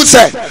ma wo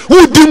se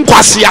wo dim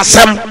kwasea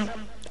sem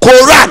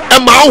Koran e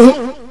ma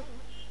wo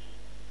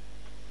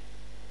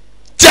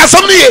ti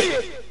asam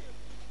ni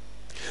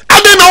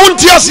ade na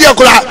wonti ase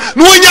akora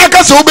na wonya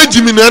akase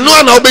obejimi na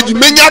no na obejimi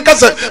menya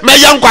akase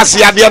meya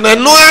nkwase ade na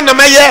no na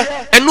meye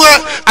eno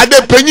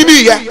ade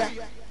panyini ye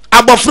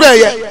abofra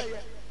ye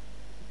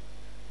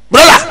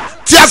brala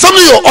ti asam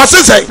yo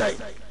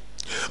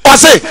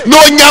ose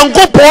no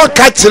nyankopon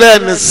ka kire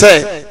ne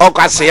se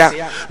okwase ya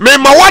me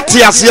ma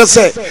wati ase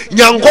se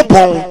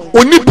nyankopon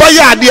onipa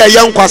ya ade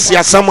ya nkwase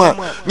asam a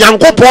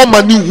nyankopon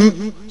ma ni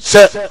hu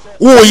se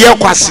wo ye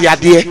kwase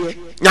ade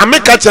nyame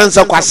ka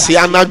chensa kwase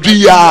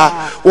anadwi ya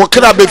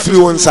wokra befiri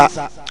wonsa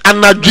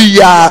anadwi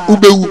ya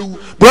ubewu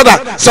brother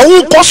sa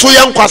wo koso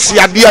ya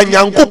nkwase ade a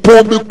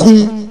nyankopon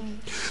beku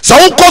sa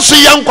wo koso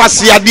ya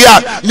nkwase ade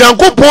a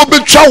nyankopon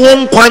betwa wo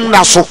nkwan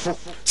na so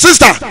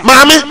sister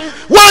maame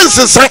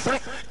once sa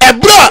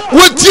ebra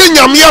wotie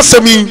nyame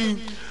asemi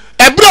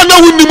ebra na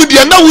wunnim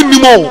de na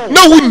wunnim o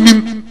na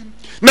wunnim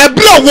na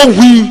ebra wo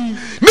hui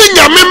ni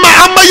nyame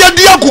ma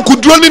amayade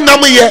akukuduro ni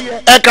nam ye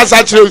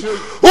ekasa kire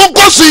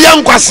ukosu ya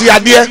nkwase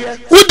ade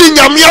udi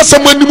nyame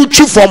asem anim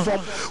twufom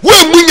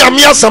we mu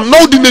nyame asam na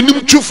odi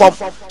nanim twu fam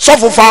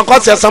sofo fa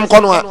kwase asam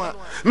kono a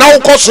na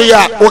wokoso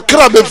ya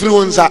wokra be firi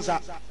wonsa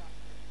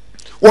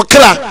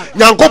wokra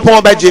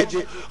nyankopon beje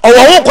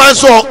owo wo kwan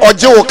so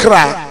oje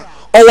wokra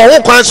owo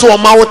wo kwan so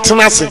ma wo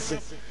tenase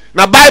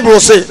na bible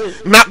say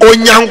na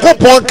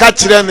onyankopon ka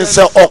kire ne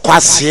se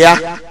okwasea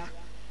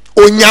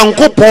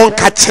onyankopon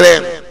ka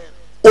kire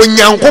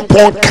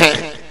onyankopon kan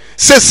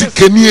se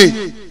sikanie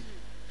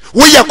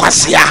wo ye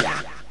kwasea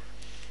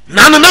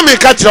na me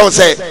ka kire wo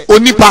se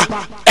onipa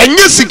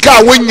enye sika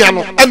a wonya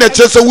no na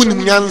kire se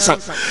wonim nyansa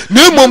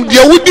na emom de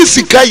wudi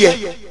sika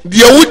ye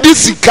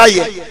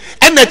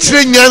na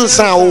kire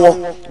nyansa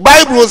wo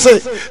bible say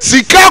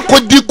sika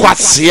kodi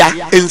kwasea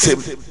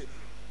ensem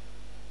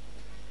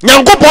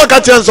nyankopon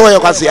ka kire nso ye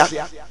kwasea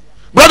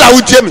brother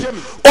wutie me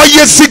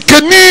oye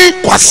sikani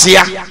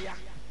kwasea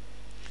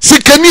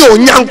sikani o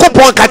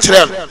nyankopon ka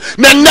kire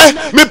na nne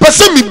me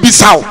pese me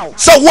bisawo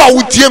se wo a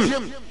wutie me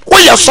wo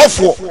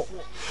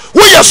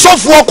ye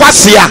sofo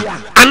kwasea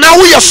ana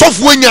wo ye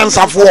sofo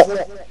nyansafo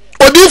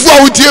odifo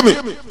a wutie me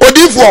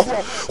odifo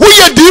wo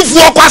ye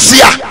difo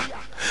kwasea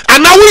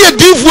ana wo ye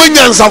difo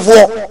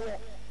nyansafo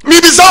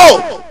me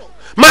bisawo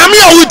maami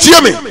a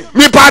wutie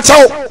me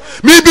pachawo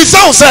me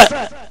bisawo se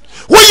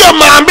wo ye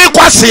maami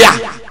kwasea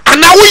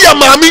ana wo ye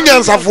maami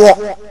nyansafo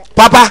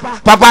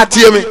papa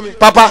tie me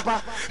papa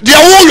de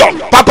wo yo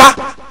papa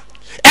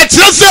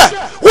etrese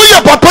wo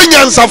ye papa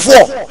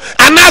nyansafo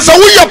ana se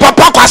wo ye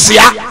papa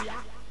kwasea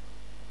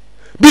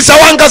bisa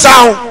wankasa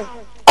ho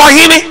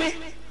ohene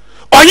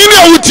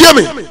a wutie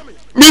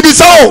me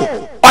bisa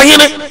o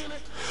ohene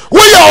wo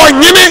ye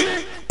ohene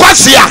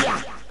kwasea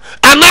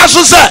ana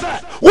so se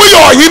wo ye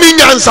ohene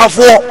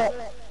nyansafo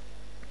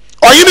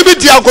ohene bi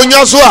ti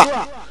akonya so a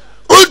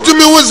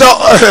utumi wo se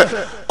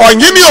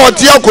ohene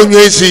oti akonya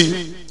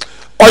esi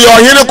oye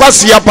ohene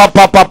kwasea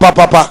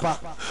papa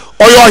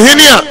oye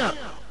ohene a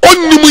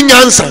onnim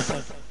nyansa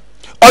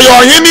oye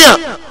ohene a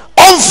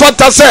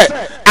onfata se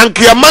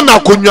ankiyama na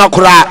akonya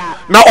kura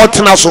na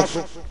otena so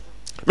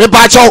me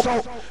bacho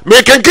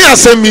me kenke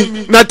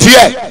asemi na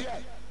tie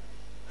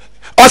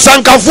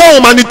osankafo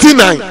humanity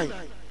 9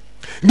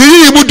 ni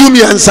yimudum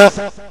yansa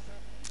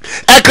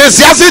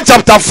Ecclesiastes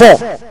chapter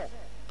 4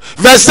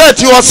 verse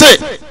 30 o say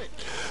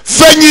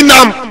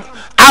fenyinam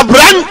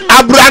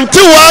abrante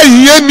wa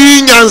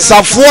yeni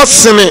nyansafo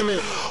sene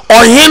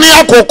ohene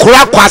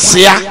akokora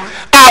kwasea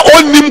a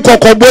onnim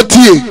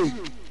kokobotie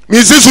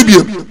mi sisu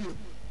biem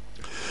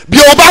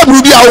bio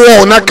bible bi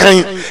awo na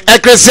kan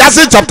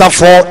Ecclesiastes chapter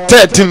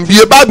 4:13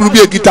 bio bible bi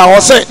ekita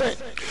ho say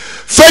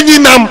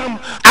fenyinam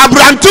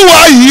abrante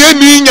wa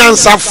yeni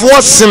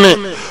nyansafo sene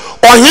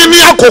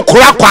ohene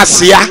akokora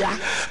kwasea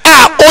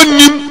a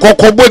onim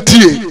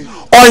kokobotie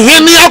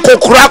ohene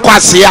akokora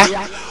kwasea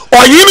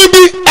ohene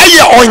bi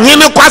eye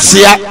ohene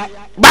kwasea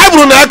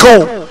bible na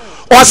ko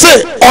o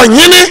say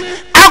ohene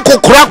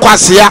akokora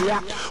kwasea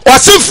o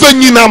say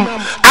fenyinam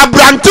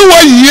abrante wa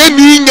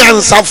yeni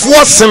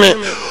nyansafo sene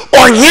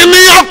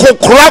ohene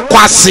akokora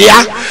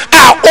kwasea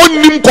a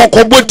onim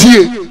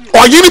kokobotie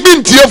ohene bi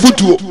ntie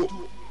futuo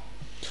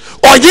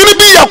ohene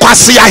bi ya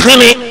kwasea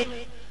hene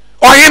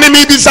ohene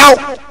mi bisaw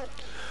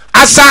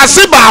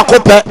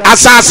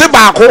asase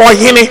baako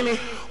ohene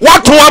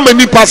wato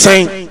amani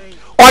pasen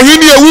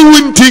ohene ewuwu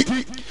nti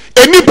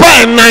enipa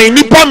enan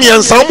nipa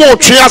miensa mo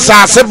twe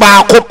asase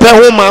baako pe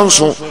ho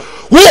manso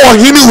wo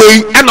ohene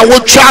wei ana wo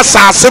twa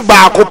asase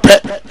baako pe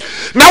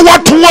na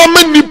wato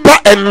amani pa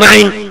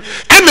enan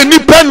ena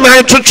nipa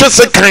nan twetwe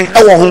sekan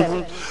ewo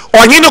ho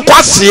ohene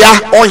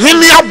kwasea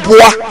ohene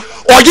aboa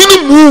ohene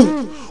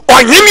mu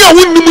ohene a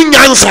wonnim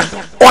nyansa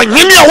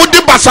ohene a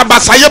wode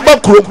basabasa ye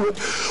bakro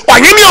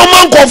ohene a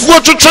mankofuo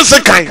twetwe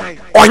sekan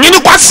ohene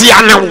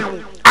kwasea na wo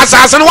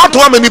asase no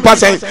wato amani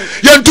pasen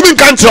ye ntumi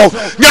nkantreo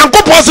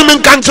nyankopon se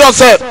nkantreo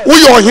se wo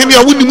ye ohene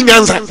a wonnim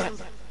nyansa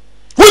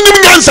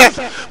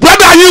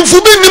brother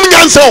ayimfu bi nim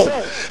nyansa o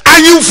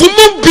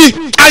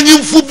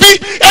ayimfu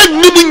bi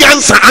ennim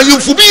nyansa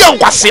ayimfu bi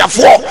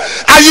yankwaseafo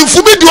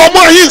ayimfu bi de omo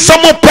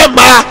ahinsam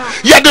pema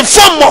ye de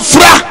form of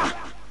fra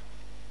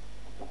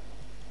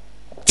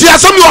ti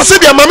asam yo se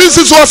de mama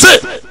nsi so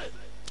se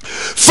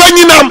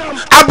fenyinam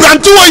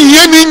abrante wo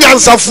yeni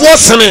nyansafo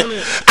sene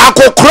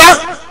akokora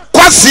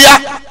kwasea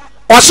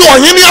o se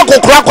ohene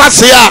akokora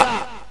kwasea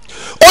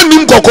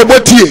onim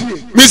kokobotie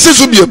misi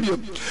so biem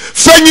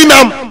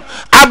fenyinam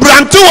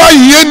abrante wo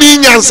yeni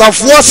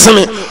nyansafo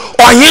sene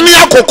ohene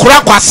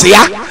akokora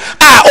kwasea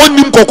a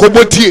onim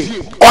kokobotie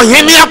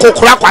ohene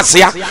akokora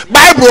kwasea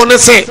bible ne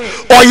se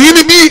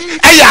ohene bi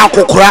eya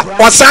akokora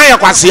osan ya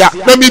kwasea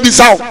na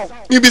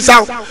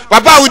mibisaw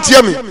papa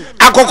wutie me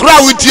akokora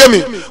wutie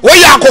me wo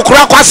ya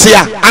akokora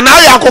kwasea ana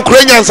ya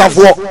akokora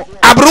nyansafo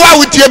abruwa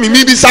wutie me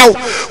mibisaw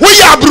wo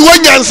ya abruwa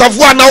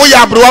nyansafo ana wo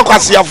ya abruwa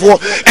kwaseafo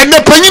ene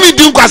panyini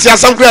din kwasea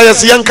sankura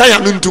yesi yanka ya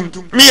nuntum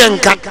mi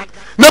yanka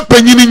na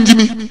panyini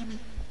njimi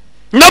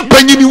na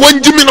panyini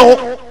wanjimi no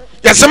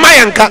yesema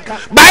yanka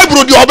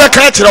bible di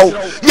obeka kire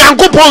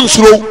nyankopon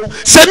suro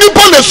se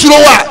nipo na suro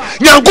wa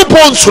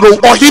nyankopon suro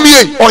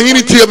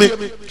ohini tie me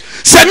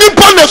se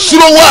nipo na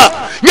suro wa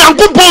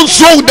nyankopon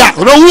so da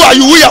no who are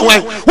you ya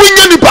wan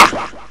wonya nipa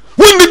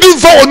wonni di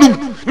fa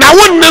onum na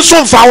wonni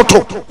so fa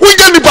auto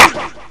wonya nipa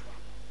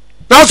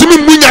na so me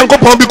mu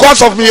nyankopon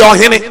because of me your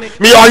hene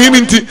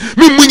nti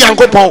me mu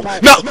nyankopon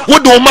na wo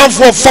do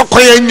manfo fa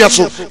kwan anya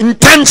so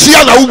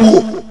intensia na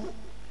wubuo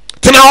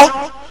tena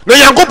na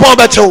nyankopon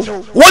ba chew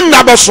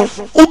wonna ba so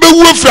wo be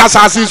wu afri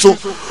asase so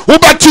wo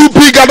ba ti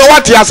piga no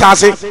wate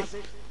asase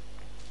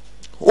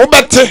wo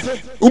bete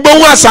wo be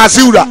wu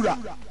asase wura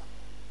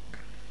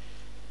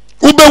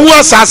ubewu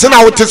asase na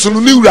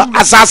wotesunu ni wura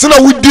asase na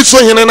wudi so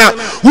hene na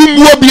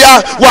wumuo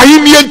bia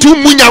wahimie nti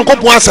mu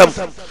nyankopon asem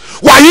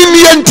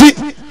wahimie nti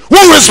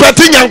wo respect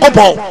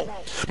nyankopon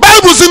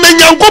bible say na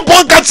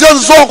nyankopon ka tse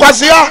so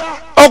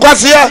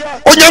okwasea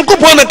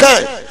onyankopon na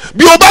kan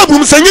bi o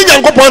bible say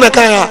nyankopon na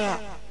kan ya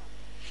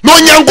no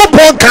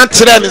nyankopon ka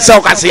tse ne se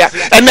okwasea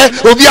ene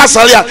obi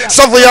asare a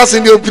sofo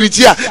Yawson de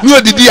opriti a ni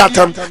odidi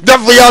atam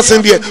defo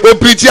Yawson de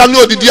opriti a ni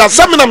odidi a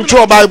seminam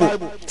tro bible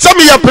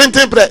some ya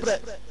printing press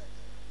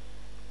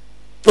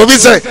obi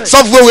say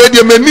software we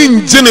dey mani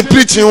nje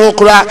preaching ho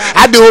kura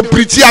ade o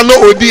preach ano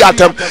odi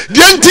atam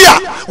de ntia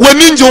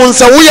wani nje won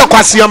say wo ye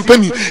kwasea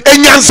mpani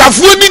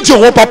enyansafuo ni nje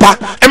ho papa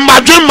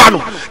emmadwenma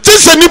no ti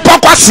se nipa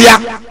kwasea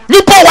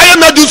nipa waye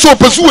na du so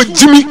pesu we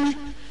jimi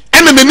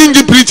ene mani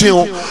nje preaching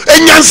ho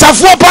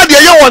enyansafuo pa de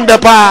ye won de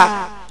pa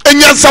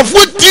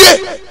enyansafuo tie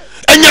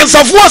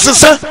enyansafuo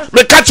sesa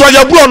me catch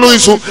ya bro no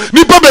iso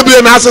nipa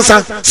bebre na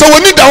asesa so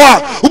woni da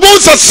wa ubo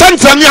se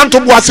central ni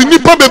antobo ase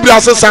nipa bebre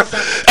asesa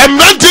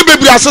emrante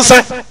bebre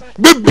asesa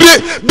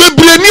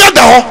bebre ni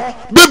ada ho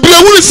bebre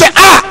wu se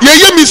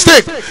ye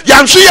mistake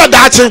ya nhwe ya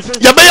daache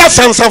ya be ya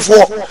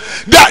sansafo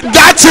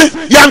daache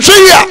ya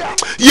nhwe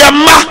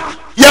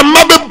ya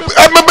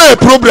ma be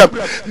problem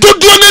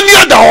dodo na ni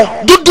ada ho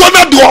dodo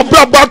na de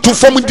obra to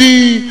form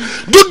di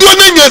dodo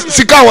na nya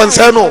sika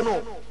wansa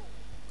no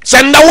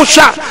senda wo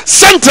sha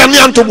central ni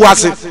antobo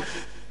ase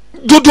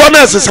dodo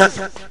na asesa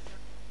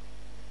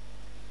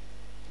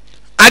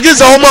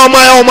ajiza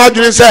oma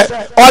dwene se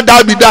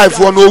oda bi die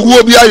for no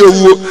owuo bi ayo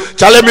owuo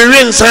chale me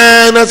wi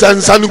nsan na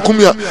sansan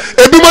kumia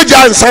ebi mo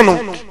ja nsan no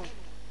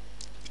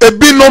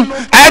ebi nom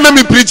ayana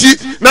me preach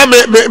na me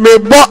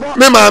bo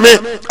me maame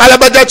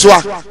alabaja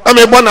toa na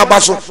me bo na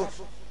baso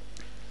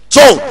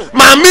so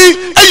maami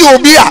ayo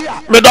obi a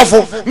me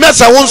dofo na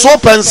se won so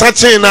pensa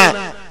chen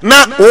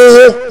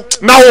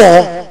na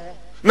wo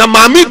na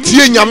maami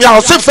tie nyame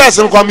a se first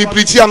nko me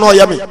preach ya no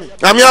ye me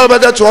nyame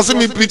alabaja toa se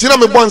me preach na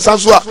me bo nsan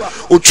so a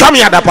otwa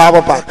me ada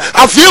papa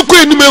afie ko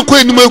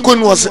enum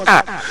no se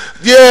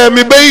de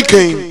me be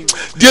iken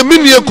de me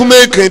nie kuma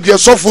iken de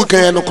sofo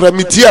kan no kra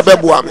me tie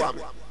abeboa me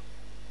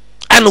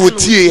ana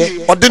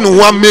otie ode no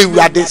ho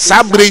amewurade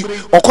sabre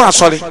okọ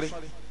asore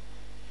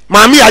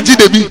maami agi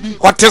debi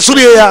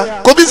otesure ya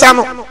ko bisa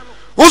no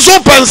wo so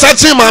pensa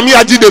chi maami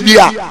agi debi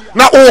a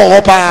na wo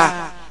ho pa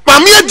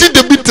maami agi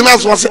debi tena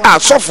so se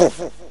sofo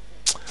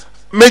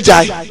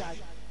mejai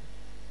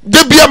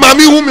debi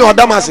maami hu me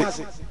odamase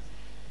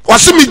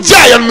wasi mi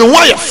jaya me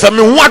ho ya fe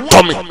me ho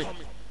atomi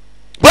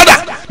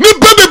brother ni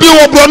bebe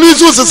wo bro ni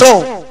so se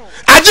so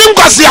agi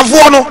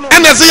nkwasiafo no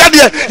ene se ya de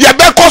ya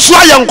be koso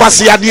aye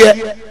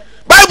nkwasiade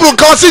bible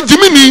ka se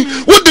jimini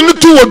wodi no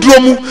tu woduro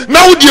mu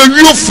na wodi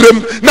awio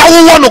frem na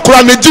wo no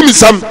kora na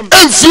jimisam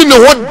emfi ne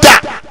ho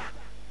da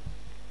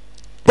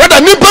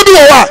brother ni bebe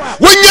wo a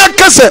wonya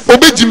kase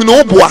obejimi no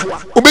oboa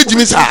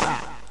obejimi sa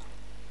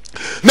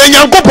na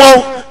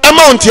nyankopon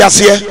amount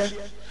ase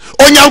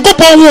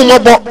onyankopon hu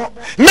mobo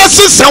na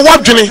sesa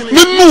wadwene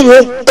ne nu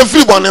ho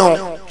efiri bone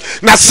ho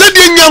na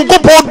sedi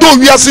nyankopon do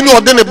wiase ne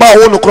ode ne ba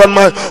ho no kro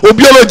ma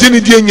obiology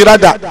ne die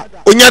nyirada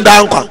onya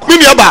da nkwa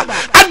mini aba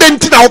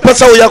adenti na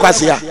wopesa wo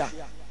yakwasea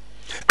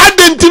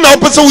adenti na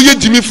wopesa wo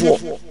yejimifo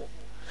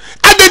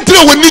adenti na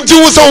woni ji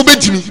wo sa wo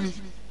bejimi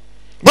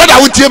brother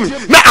wo tie me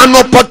na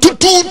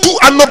anopotutu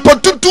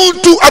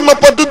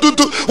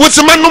wo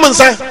se manum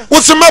nsa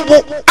wo se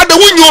mabo ada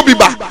wonyi obi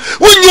ba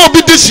wonyi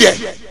obi dehye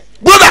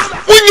brother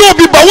wonyi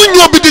obi ba wonyi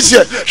obi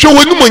dehye hwe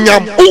woni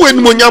monyam wo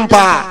woni monyam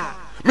pa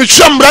me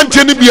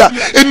hwambrante ne bia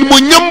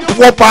enimonyam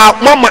popa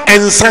mama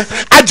ensa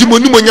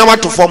agimoni monyam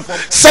atofom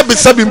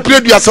sebi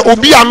mpredua se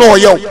obi a no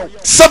oyew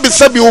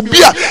sebi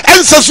obi a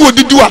ensa so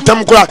odidi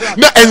watam kora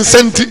na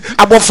ensanti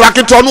abofra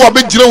keto no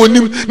obegire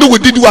wonim na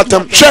wodidi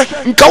watam hwe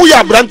nka wo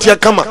ya brante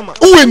kama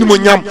wo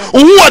enimonyam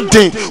wo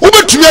den wo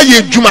betumi aye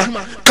adwuma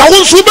ka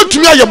wo nso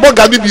betumi aye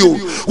boga ne bio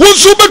wo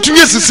nso betumi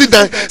asisi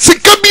dan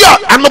sika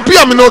bia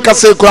anopia me no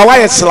kase kora wa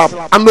ye slap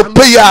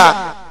anopia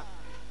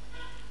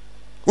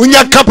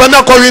unya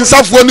kapana ko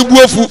winsafo ni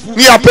buofu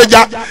ni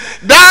apagya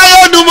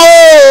daya numo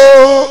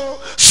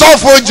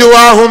sofo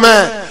jiwa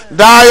home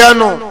daya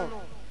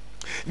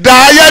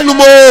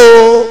numo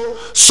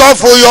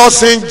sofo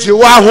Yawson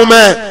jiwa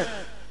home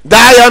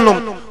daya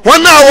num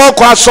wana wo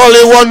kwa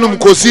sole wonum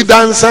kosi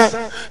dansa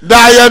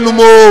daya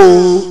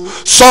numo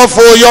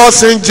sofo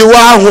Yawson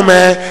jiwa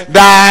home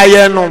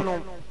daya num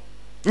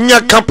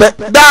nya kape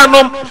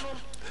danum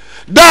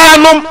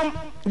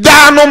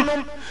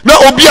na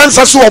obi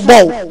ansa so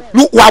obo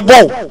no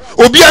wabo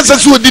obi ansa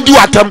so odidi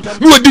watam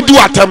no odidi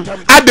watam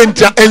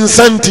adentia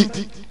ensanti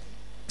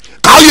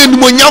ka ye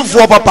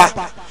nimonyamfo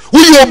papa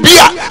we obi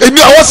a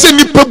eni awose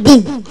nipa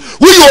bu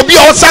we obi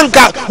a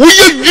osanka we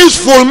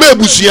useful ma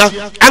ebusua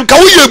anka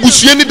we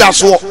ebusua ni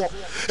daso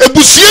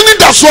ebusua ni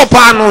daso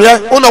pa no ye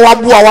una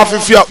wabo a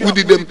wafefia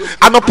udidem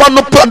anopa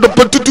no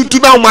tututu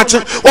na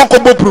umache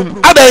okoboprum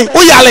adan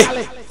wo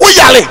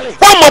yale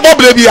wa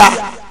mobobre bia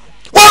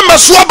wa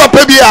maso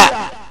papa bia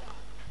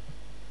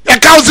ya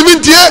kauzi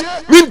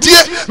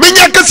mintie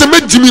menya kase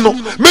medimi no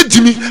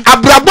medimi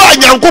abrabo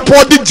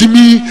anyankopon de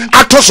jimi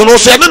atoso no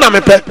so na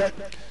mepe.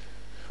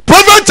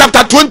 Proverbs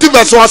chapter 20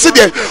 verse 1 say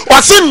there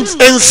wasin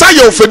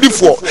ensaye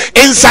ofedifo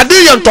ensade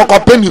ye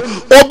ntokopani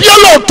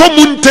obiala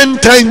otomu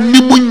ntentan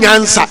nimu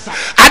nyansa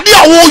ade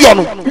a wo yo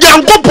no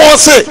nyankopon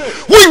se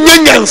wonye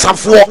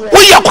nyansafo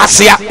wo ye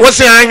kwasea wo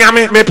se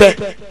anyame mepe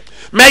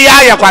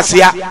meya ya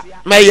kwasea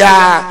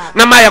meya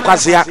na maya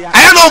kwasea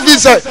I know if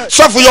say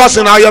so for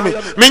Yawson na yemi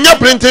menya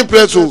printing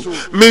press o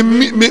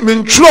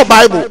me true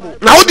bible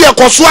na wo de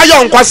ekoso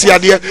ayo nkwasea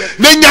de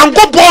na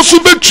nyankopon so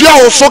betua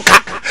wo so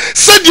ka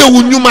se de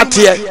wunuma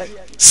te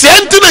se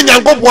enti na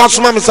nyankopon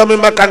asoma me se me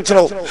meka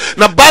nkyerɛ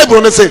na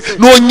bible no say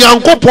na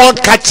onyankopon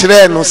ka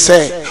kyerɛ no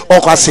se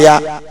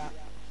okwasea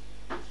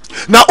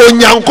na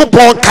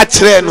onyankopon ka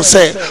kyerɛ no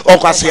se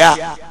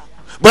okwasea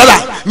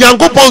brother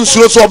nyankopon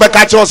suro so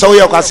obeka kyerɛ so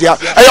wo kwasea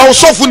ɛyɛ wo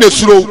sofo na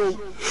suro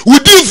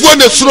udifo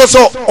na suro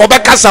so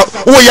obeka sa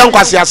wo yɛ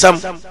nkwasea asɛm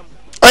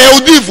ɛyɛ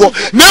udifo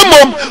na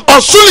mom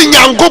ɔsoro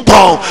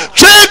nyankopon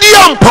twedi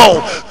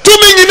ampon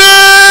tumi nyina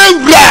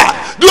wura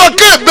do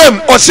ka bem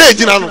ɔsɛ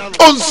gyina no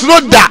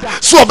ɔnsuro da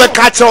so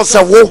obeka kyerɛ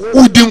so wo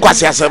udi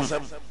nkwasea asɛm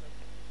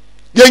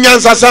yɛ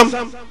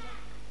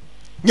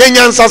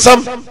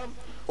nyansasam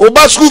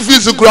oba school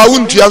fees kura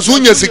wuntua so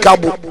nya sika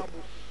bo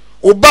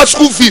oba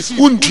school fees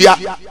wuntua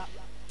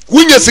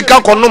wunya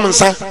sika konom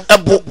nsa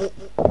ebo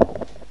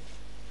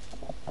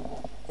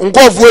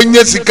nkofo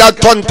nya sika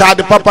tonta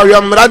de papa wi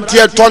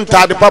amrantie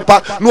tonta de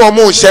papa no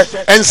omo hye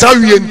ensa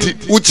wie nti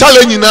wo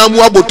challenge na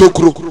mu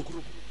abotokuro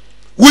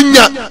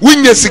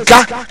wunya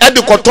sika e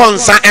de koton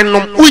nsa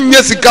enom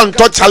wunya sika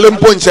nto challenge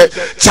ponche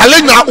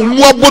challenge na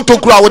mu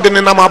abotokuro a wo de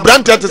ne na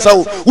abrantie te sa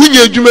wo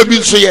wunya adwuma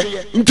bi so ye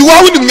nti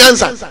wa wunim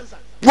nyansa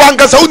wa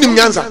nkasa wunim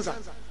nyansa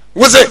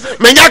wo se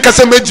menya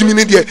kasa majimi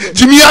ne de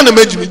jimi ya na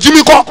majimi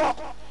jimi ko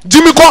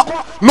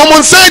no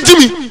monsa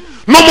jimi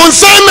no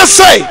monsa na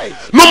say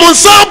no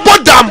monsa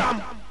bodam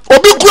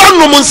obi kura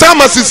no monsa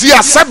masisi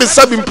a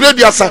sabe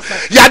mpreduasa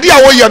yade a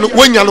wo ye no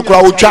wonya no kura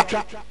otwa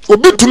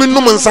obi tumi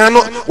no monsa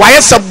no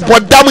waye se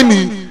bodam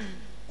ni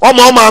o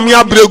ma ami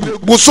abregu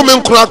busumi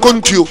nkura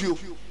kontuo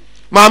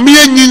ma ami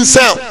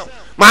enyinsa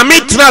ma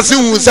ami trase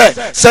hu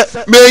se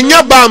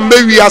menya ba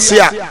mmewi ase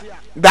a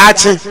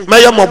daachi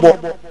meye mobo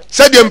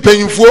se de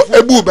mpanyimfo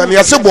ebu ba ne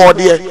yase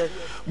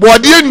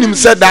boode nim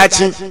se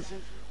daachi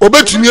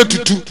obetuni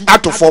etutu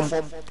atofom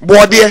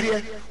boode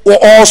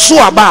o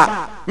so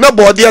aba na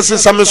boode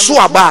sesame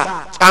so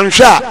aba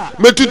anhwa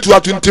metutu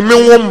atuntimi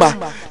nwomba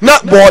na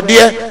boode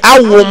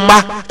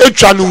awomma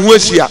etwa no hu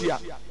asia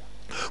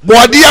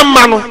boode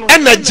ma no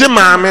ena gye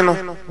maame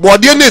no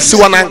boode na esi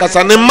wona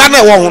nkasa ne mma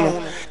na ewo ho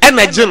no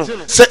ena gye no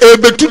se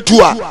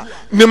ebetutu a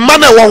ne mma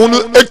na ewo ho no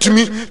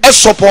etumi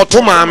support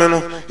maame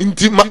no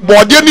nti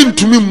boode ni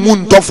ntumi mu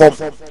ntofom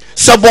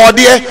se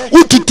boode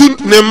ututu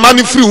ne mma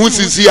ne free hu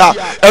sisi a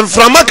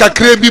emframa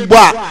kakra bi bo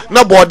a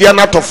na boode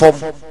na tofom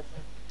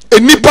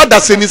enipa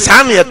da se ni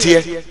sane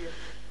yete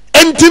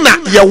entina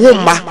ye wo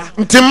mma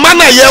nti mma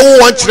na ye wo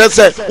won kire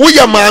se wo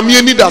ye maame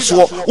ani da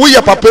so wo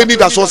ye papa ani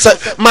da so se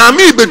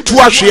maame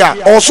betu ahwe a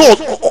oso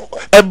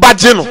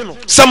ebaje no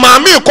se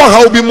maame ko ha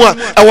obi mu a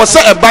ewo se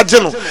ebaje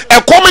no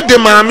ekom de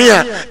maame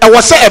a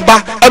ewo se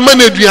eba ema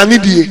na aduane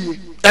die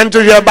ento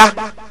hwe ba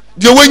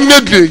de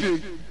wonyina dure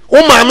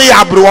wo maame ya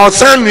abro wo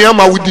san nua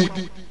ma wudi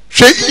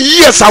hwe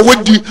yes a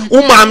wodi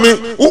wo maame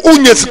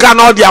unya sika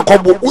na odi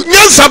akobo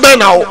nyansa be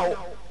na wo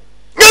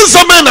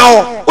nyansa be na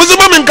wo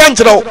uzima me nka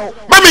nkyerɛ wo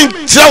mami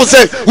nkyerɛ wo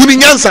sɛ wuni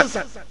nyansa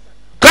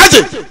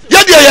kaje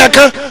yɛde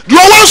yɛka de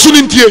wo wasu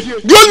ne ntie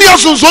de oni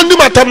asonso ndi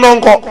matam no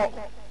nkɔ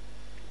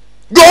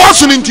de wo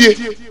wasu ne ntie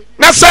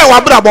na sɛ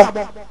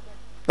wabrabɔ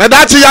na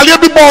daakye yale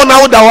bi bɔ na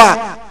wo da wa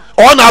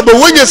o na aba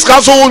wonya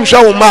sika so wo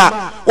nhwɛ wo ma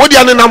wo de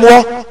ane nam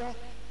wo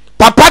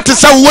papa te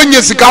sɛ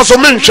wonya sika so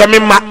menhwɛ me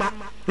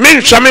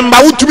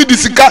mma wotumi di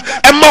sika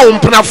ɛma wo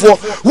mpenafo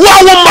wo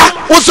ma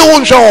wo se wo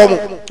nhwɛ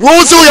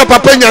wo se wo yɛ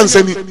papa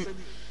nyansani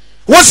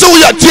wo se wo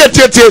yɛ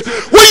tie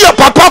wo yɛ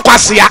papa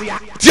kwasea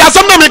ti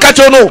asɛm na me ka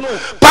kyerɛ no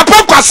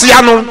papa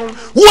kwasea no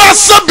wo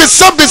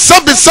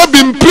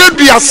sabi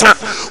mpreduasa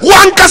wo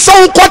ankasa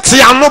wo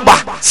kɔte anoba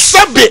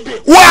sabi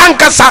wo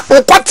ankasa wo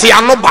kɔte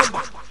anoba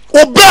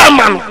wo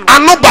bɛɛma no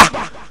anoba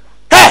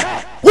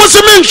wo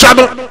se me nhwɛ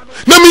no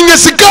na minya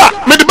sika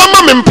me de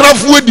bama me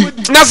mprafo adi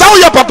na sa wo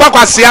yɛ papa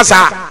kwasea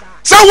sa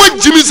wo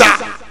jimi sa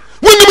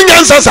wo nim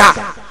nyansa sa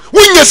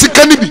wo nya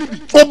sika ni bi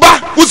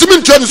oba wo se me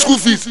ntwa no school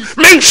fees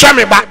me nhwɛ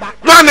me ba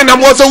na na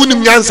mo so wo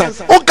nim nyansa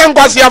wo kan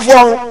kwasea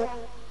fo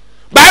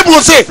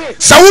Bible say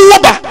sa wo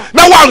ba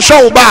na wan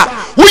hwe wo ba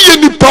wo ye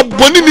nipa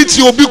boni ni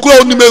ti obi kura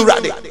oni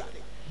mewurade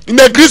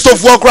na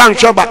Christopher kura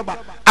nhwe ba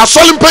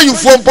asole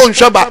mpanyufo mpo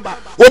nhwe ba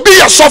obi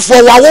ya sofo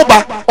wa wo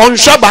ba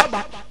onhwe ba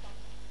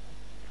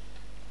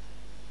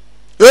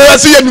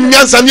si ye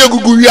nyansa ne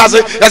agugu wi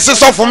ase ese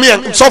sofo me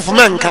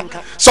nka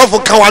sofo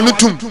ka wanu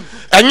tum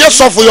enye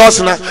sofo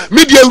Yawson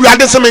media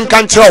awurade se me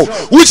nka nkyerɛw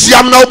wo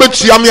siam na wo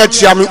betuam ya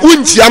tiam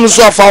untiam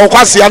so afa wo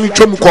kwase am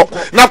twam kɔ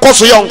na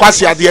kɔso ye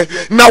nkwase ade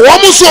na wo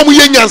mo so mo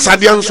ye nyansa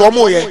de nso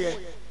mo ye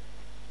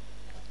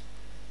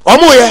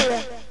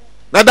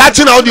na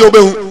dachi na wo de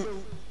obehu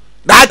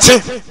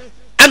dachi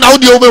ana wo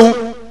de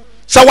obehu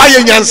sa wa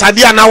ye nyansa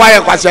de na wa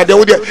ye kwase ade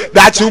wo de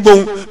dachi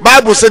obehu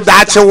Bible say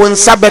dachi wo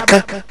nsa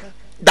beka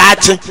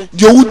dachi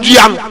de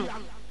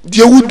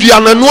wudua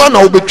na no na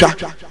obetwa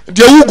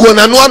de wugo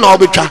na no na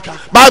obetwa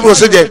Bible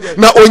say de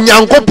na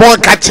onyankopon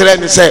ka kire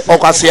ni say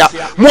okwasea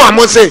mo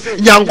amo say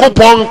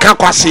nyankopon ka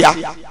kwasea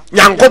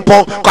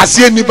nyankopon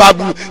kwasea ni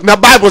babu na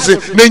Bible say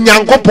na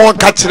nyankopon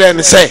ka kire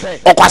ni say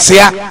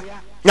okwasea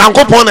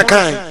nyankopon na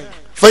kan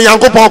fa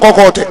nyankopon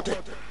kokote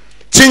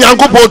chi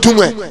nyankopon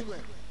tumwe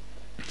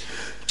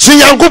chi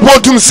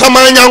nyankopon tum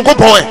sama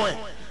nyankopon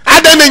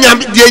ada na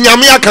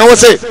nyame aka wo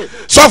say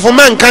sofo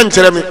man kan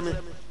kire me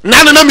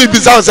na me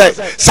bisa say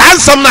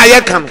sansam na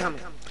ye kan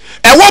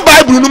ewo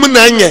Bible num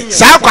na nye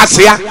sa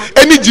kwasea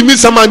eni jimi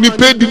sama ni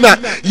pedi na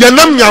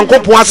yenam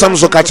nyankopon asam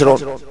so ka kire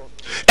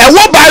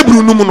ewo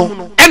Bible num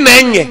no ena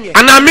enye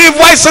ana me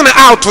voice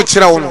na out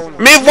kire wo no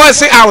me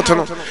voice out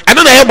no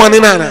ena na ye bone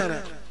na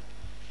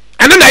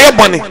ena na ye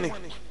bone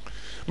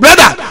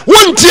brother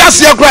wonti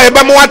ase akura ye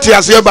be mo wate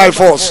ase by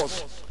force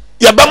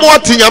ye be mo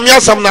wate nyame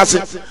asam na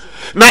ase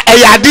na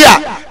eyade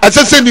a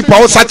asese nipa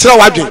wo sa kire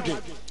wadwen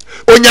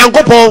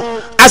onyankopon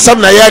asam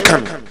na ye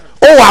kan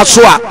o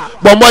waso a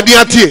bomodi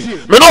atie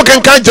me no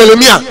kan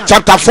Jeremiah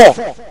chapter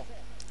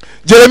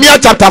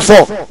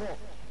 4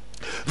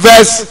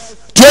 verse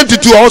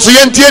 22 also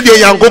yentie de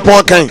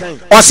nyankopon kan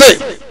o say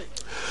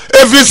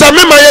every time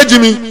me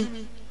yejimi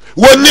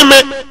woni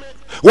me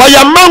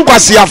waya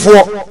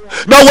mankwasiafo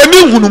na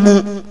woni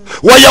hunumu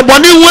waya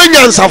boni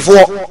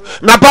wanyansafo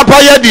na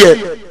papa ye de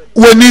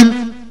woni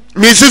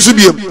me sisu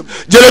biem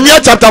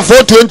Jeremiah chapter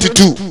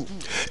 4:22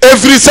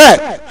 every say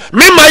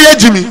me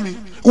yejimi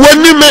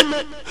woni me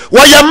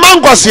waya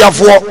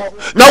mankwasiafo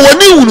na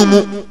woni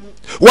hunumu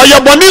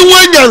waya boni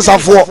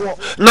wanyansafo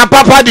na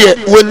papa de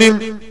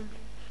woni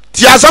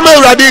ti asama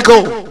urade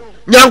ko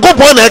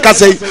nyankopon na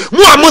ekasai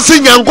mu amusi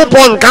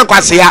nyankopon kan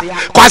kwasea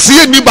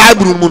ni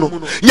Bible mu no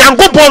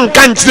nyankopon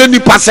kan kire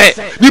nipa se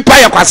nipa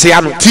ya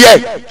kwasea no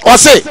tie o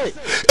se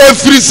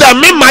efirisa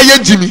me maye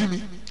jimi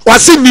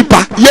wasi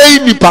nipa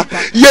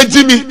ye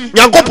jimi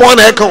nyankopon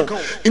na eka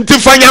nti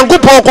fa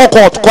nyankopon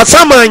ko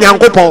sama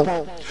nyankopon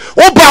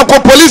o ba ko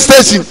police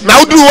station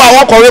na uduru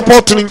wa ko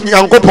report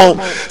nyankopon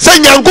se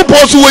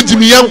nyankopon so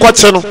wajimi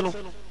yankwache no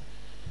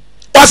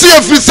wasi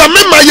efirisa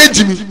me maye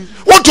jimi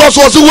woto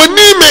so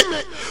woni me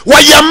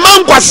waya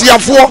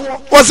mankwasiafo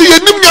wasi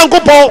yenim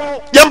nyankopon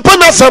yempa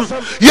nasam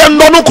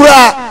yendo no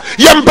kura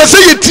yempese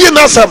yetie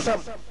nasam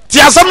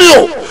ti asam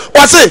yo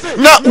wasi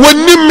na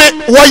woni me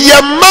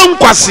waya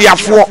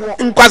mankwasiafo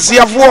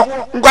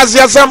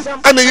nkwasiasam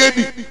ana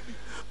yedi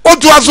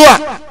oto aso a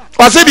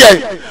wasi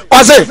de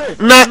wasi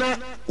na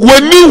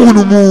woni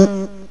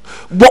hunumu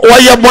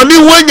waya boni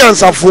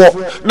wanyansafo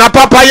na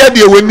papa ye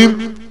de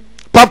wonim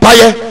papa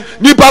ye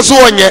nipa so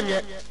onye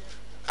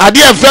ade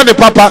efre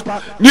papa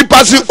ni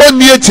pasi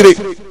oni ekire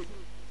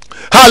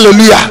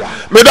hallelujah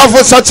me do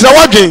fo sakira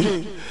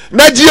wadwen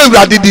na ji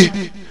awurade di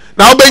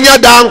na obenya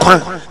da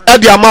nkwa e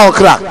de ama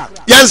okra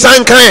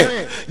yensan kan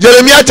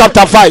Jeremiah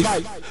chapter 5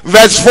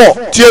 verse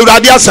 4 ti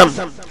awurade asem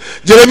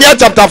Jeremiah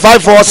chapter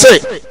 5 say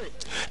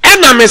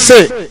ena me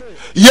say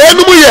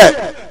yenum ye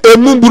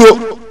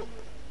emuburo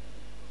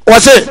o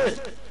say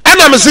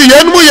ena me say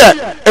yenum ye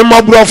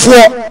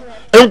emaburofo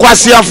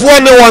nkwasiafo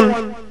ne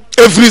won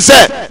every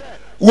say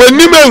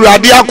woni me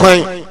awurade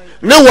akwan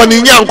ne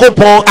woni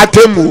nyankopon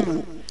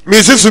atemu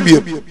me sisu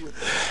biem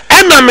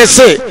ena me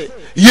se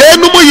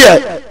yenum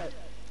ye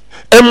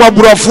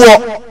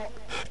emaburofo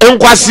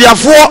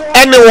nkwasiafo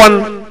ene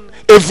won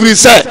efiri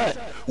se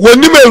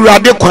woni me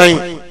awurade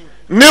kwan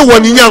ne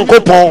woni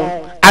nyankopon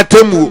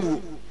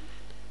atemu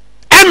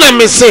ena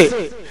me se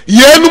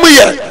yenum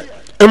ye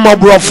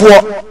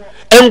emaburofo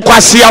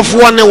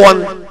nkwasiafo ne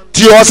won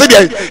ti o se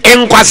de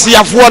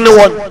nkwasiafo ne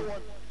won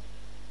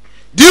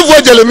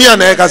divo Jeremiah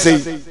na eka sei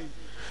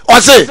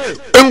o se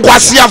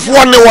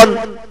nkwasiafo ne won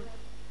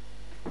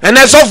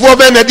ene sofo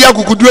be na dia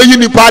kukudu yi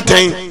ni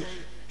paten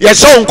ye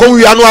so nkom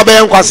wi anu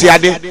abe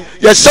nkwasiade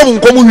ye so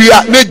nkom wi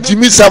a na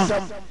jimisam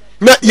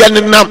na ye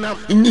nenam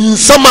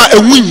nsama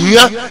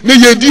ewuhia na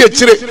ye di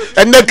ekire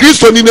ene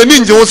Kristo ni nani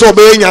nje wo so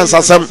obe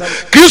nyansasam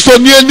Kristo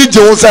ni ani je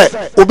wo se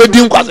obedi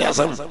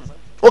nkwasiasam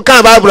o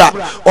kan Bible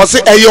o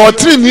se eye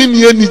otri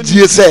ni ani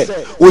gie se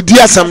odi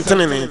asam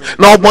tenene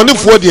na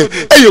obonefo de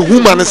eye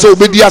huma ne se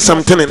obedi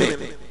asam tenene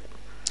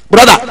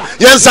brother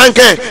yen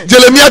sanke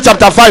Jeremiah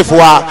chapter 5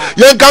 wa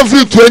yen kan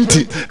fi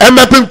 20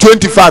 mbpm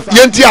 25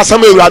 yen ti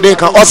asam ewurade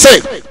kan o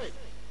say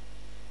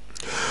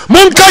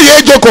munka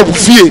ye Jacob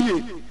fie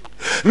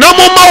na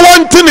moma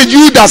wonte ne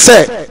Judah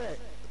say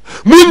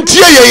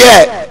muntie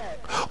ye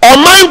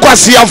oman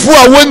kwasiafo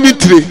a woni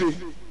tire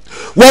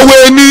wo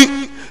weni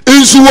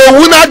nsu wo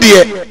wuna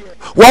de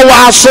wo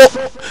waaso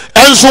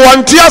enso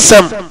wonte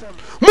asem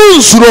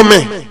munsuro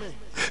me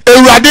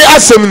ewurade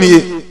asem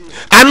nie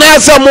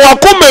anasa mo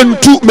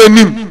akomentu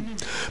menim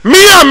mi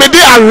a me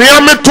de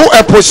ahwea meto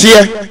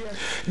epohye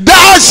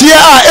daahye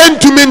a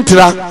entumi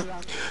ntra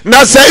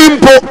na se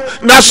impo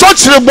na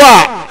sokyerebo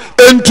a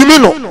entumi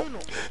no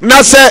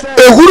na se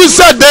ehuru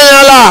se den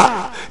ala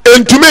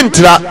entumi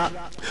ntra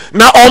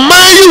na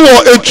oman yi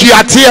wo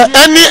etuate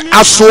eni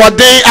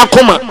asoden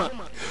akoma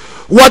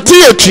wote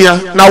etua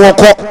na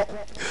wokọ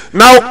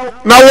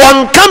na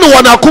wonka no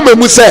wona akoma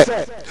mu se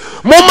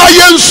moma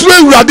yensuro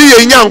ewurade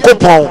ye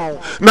Nyankopon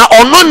na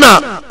ono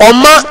na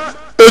oma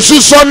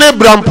esuso ne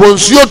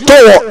bramponsuo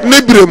towo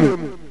ne bremu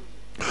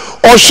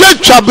ohwe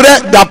twabre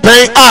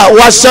dapen a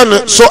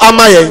wahye so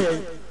amaye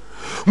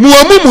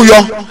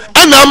muamuyo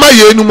ena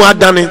amaye enum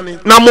adane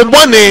na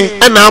mobone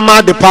ena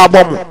ama de pa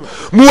abomo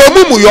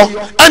muamuyo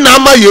ena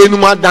amaye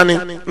enum adane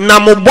na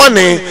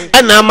mobone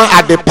ena ama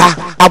adepa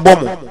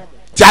abomo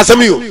ti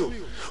asem yo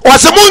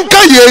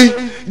wasemunka ye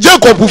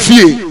Jacob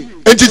fie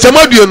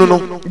entichamaduo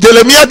no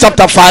Jeremiah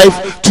chapter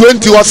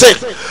 5:20 was say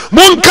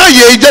munka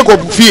ye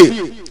Jacob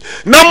fie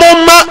na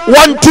momma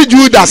wanti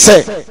Judah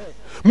say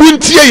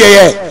muntie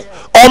ye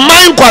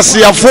oman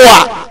kwasiafo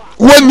a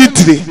woni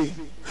tire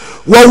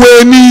wo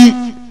weni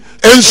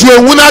ensu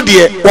enwuna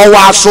de wo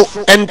waaso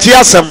enti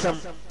asem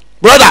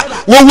brother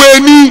wo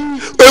weni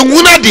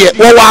enwuna de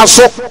wo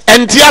waaso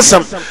enti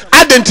asem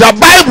adentra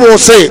Bible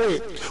say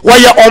wo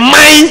ye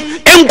oman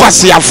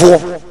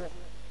enkwasiafo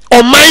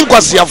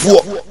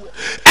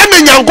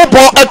ene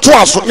Nyankopon eto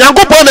aso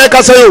Nyankopon na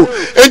ekasa yo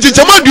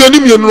entichama aduoni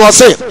mienu no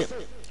se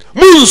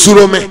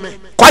munsuro me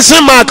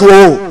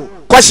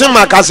question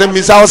mark asem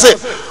misa o se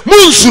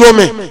munsuro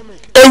me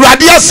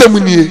ewurade asem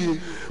nie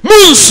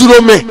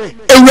munsuro me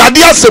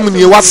ewurade asem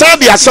nie wasa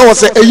de ase wo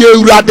se eye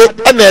ewurade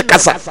ene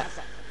ekasa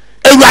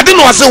ewurade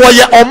no se wo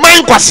ye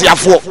oman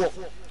kwasiafo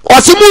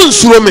o se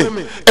munsuro me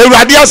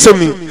ewurade asem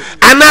nie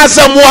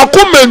anasa mo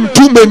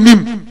akomentu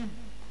manim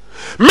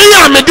me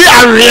ya me de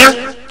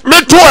ahwea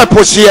meto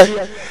epohye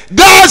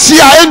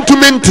daahye a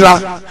entumi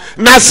ntra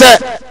na se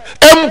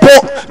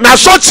empo na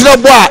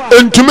sokyerebo a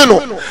entumi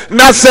no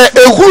na se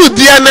ehuru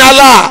die na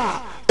ala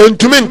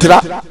entumi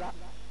ntra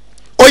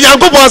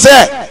Onyankopon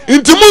se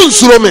ntimu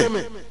nsuro me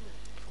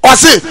o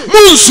se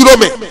munsuro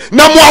me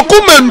na mo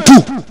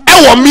akomantu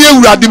ewo me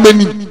ewurade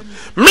mani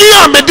me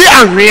ya me de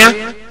ahwea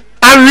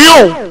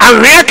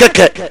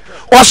keke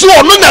o se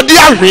ono na de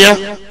ahwea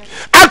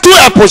atu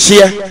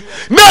epohye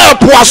na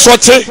epo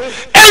asoche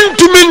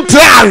entumi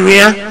ntra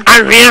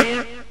ahwea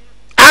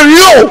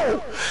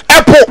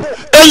epo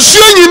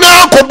ensuo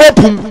nyina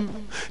akobopum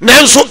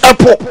nanso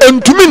epo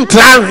entumi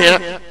ntra ahwea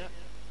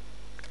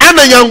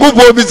ana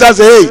Nyankopon bi sa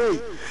hey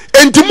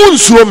entimu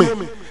nsuo me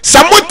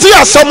samuti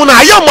asam no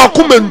ayam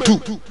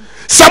akomantu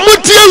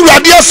samuti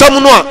ewurade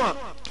asam no a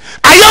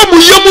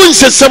ayam yemu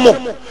nsesemo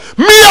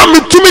me ya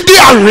metumi di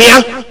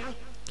ahwea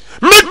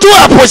meto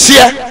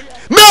apohye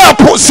na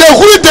apo se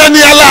huru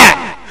Daniela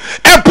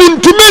epo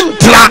ntumi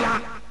ntra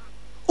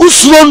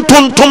usuro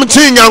ntontom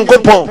chi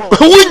Nyankopon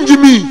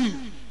wunjimi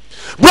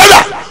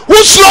brother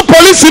usuro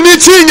police ni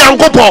chi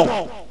Nyankopon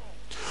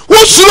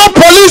usuro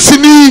police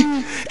ni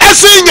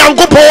ese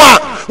Nyankopon a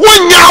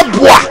wonya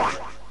aboa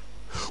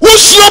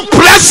usuro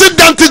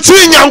president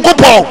chi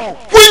Nyankopon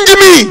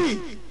wunjimi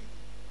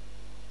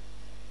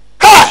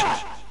ha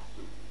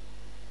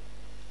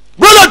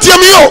brother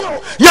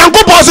tiamio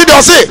Nyankopon se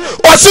de se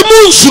o se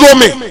munsuro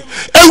me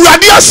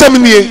ewurade asem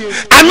nie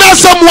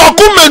anasa mo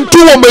akomantu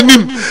wo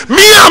manim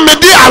me a me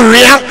de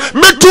ahwea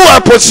meto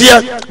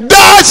apohye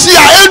daahye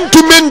a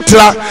entumi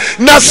ntra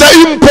na se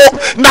impo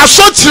na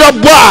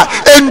sokyerebo a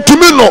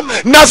entumi no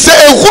na se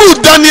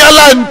ehuru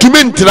Daniela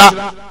entumi ntra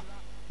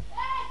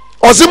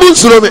o se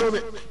munsuro me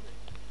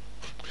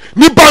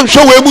ni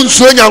banhwe we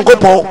munsuro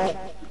Nyankopon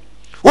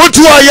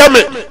wotu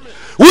ayame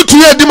wotu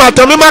edi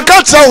matame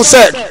makatra wo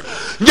se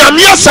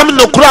nyame asem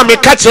no kura me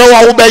ka kire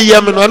wa wo be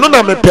yem no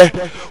na me pe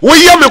wo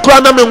yem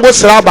kura na me ngo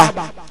sraba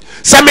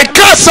se me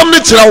ka asem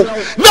no kire wo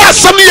na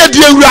asem ye de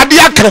ewurade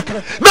aka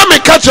na me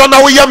ka kire na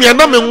wo yem ya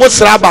na me ngo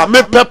sraba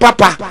me pe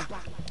papa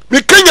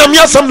me ka nyame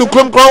asem no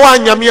kura wa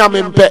nyame ya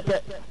me pe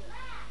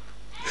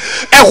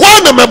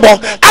ehwa na mebo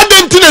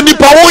adenti na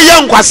nipa wo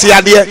ye nkwase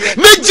ade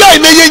ne jai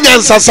na ye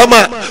nyansasam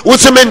a wo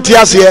se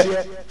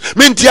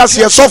menti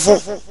ase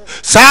sofo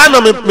saa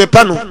na me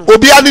pano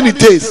obi ani ni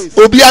taste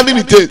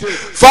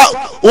fa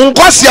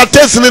unkwasi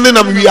atese ne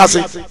na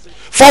mwiase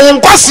fa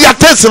unkwasi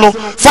atese no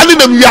fa ne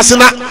na mwiase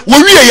na wo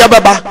wie ye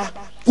baba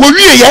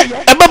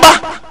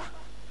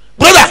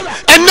brother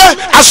enne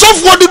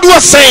asofo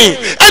dodo sen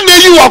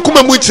enne yi wa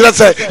kuma mu kire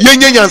se ye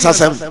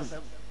nyansasam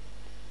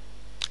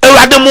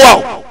ewade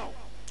mo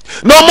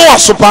no mo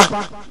wasopa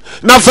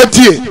na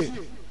fatie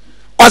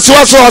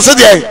ɔse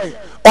de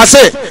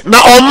ɔse na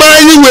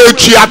ɔman yi wɔ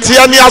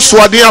etuatea ne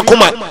asoɔden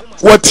akoma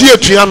wɔtie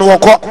etua no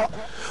wɔkɔ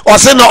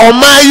ɔse na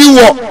ɔman yi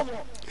wɔ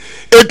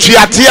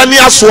etuatea ne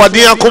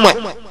asoɔden akoma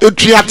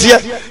etuatea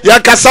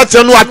yɛkasa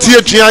kyɛ no atie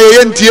etua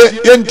yɛntie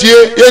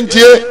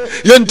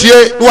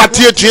no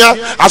atie etua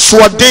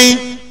asoɔden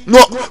no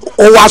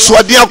ɔwɔ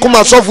asoɔden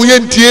akoma sɔfo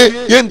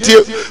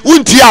yɛntie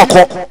wuntie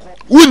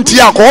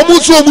akɔ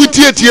ɔmo so ɔmo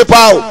tie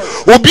paa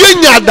obi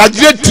anya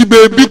adagye ti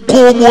beebi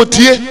kɔn mu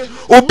otie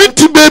obi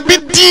ti beebi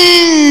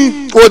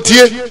dii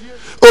otie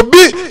obi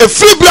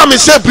efiri bia me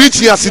say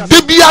preaching ase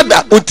de bi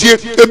ada otie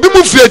ebi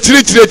mu firi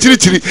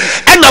akyiri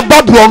ɛna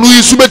babulon no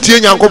yi so betie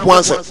Nyankopɔn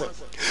ansa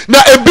na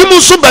ebi mu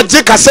so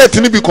begye cassette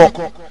ni bi kɔ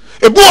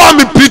ebi wɔ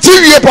me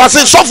preaching wie pa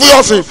say sɔfo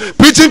Yawson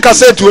preaching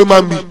cassette we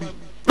man bi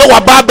na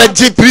waba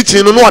begye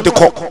preaching no ɔde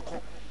kɔ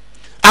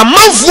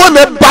amanfuo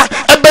na ba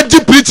ebegye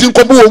preaching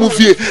kɔ bo wɔ mu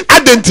fie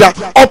adentia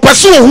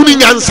ɔpɛsɛ ohunu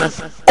nyansa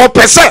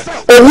ɔpɛsɛ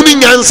ohunu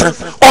nyansa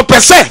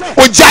ɔpɛsɛ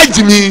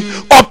ojagye mi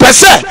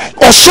ɔpɛsɛ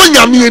ɔso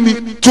nyame ani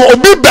to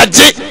obi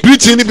begye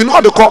preaching ni bi na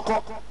ɔde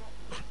kɔ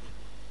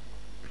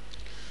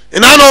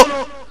enano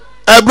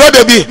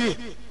brother bi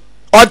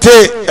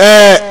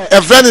ɔte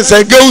a friend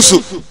say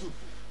geusu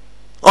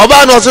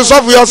ɔba na ɔse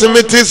sɔfo Yawson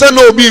mete sɛ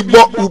na obi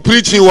bɔ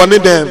preaching wɔ ne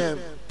dem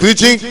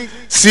preaching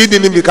CD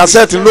ni bi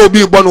cassette no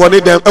obi bɔ no wɔ ne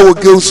dem ɛwɔ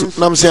geusu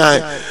nam se ai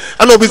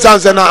ana obi san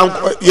sɛ na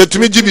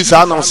yɛtumi gibi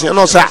saa na ɔse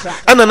na ɔsa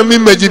ana na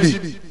mimma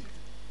gibi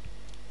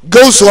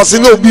geusu ɔse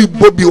na obi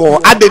bɔ bi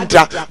wɔ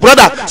adentra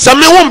brother sɛ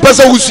me wo mpɛ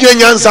sɛ wusua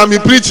nyansa me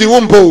preaching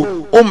wo mpɛ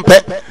wo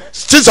mpɛ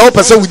ti sɛ wo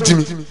pɛ sɛ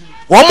wudimi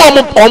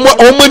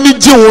wɔn ni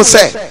gye wo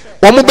sɛ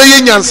wɔn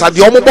bɛyɛ nyansa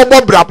deɛ wɔn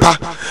bɔbɔ brapa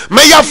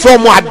mɛyɛ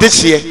from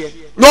adehyeɛ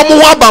na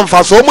wɔn ho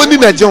abamfa so wɔn ni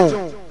na gye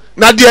wo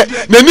na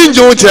deɛ n'ani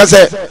gye wo kyerɛ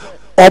sɛ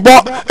ɔbɔ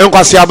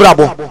nkwasi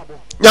abrabɔ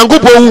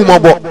Nyankopɔn wu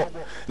mɔbɔ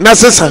na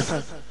sesa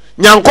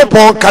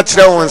Nyankopɔn ka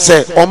kyerɛ wɔn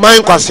sɛ ɔman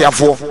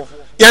nkwasiafoɔ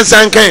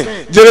yɛnsan kan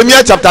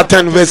Jeremiah chapter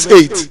 10 verse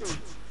 8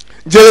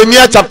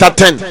 Jeremiah chapter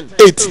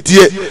 10:8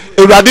 die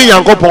Awurade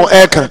Nyankopɔn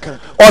ɛka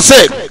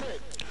ɔsɛ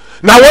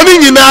na wɔn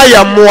nyinaa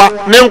yɛ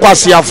mmoa ne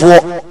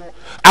nkwasiafoɔ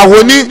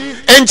ahoni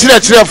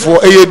nkyerɛkyerɛfoɔ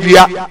ɛyɛ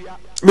dua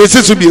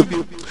mesi so bi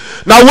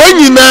na wɔn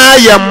nyinaa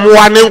yɛ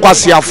mmoa ne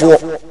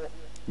nkwasiafoɔ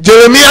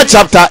Jeremiah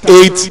chapter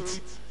 8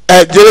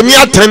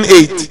 Jeremiah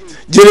 10:8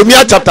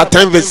 Jeremiah chapter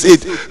 10 verse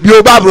 8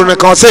 bio Bible ne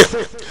ka say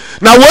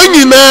na wɔn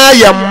nyinaa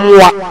yɛ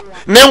mmoa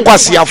ne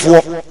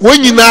nkwasiafoɔ wɔn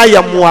nyinaa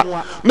yɛ mmoa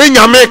ne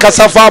nyame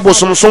kasafa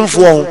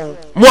abosomsomfoɔ ho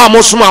mo a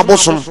mosom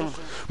abosom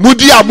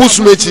mudi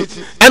abosom echi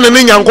ɛne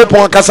ne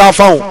Nyankopɔn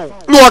kasafa ho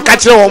ne wɔka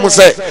kyerɛ wɔn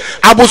sɛ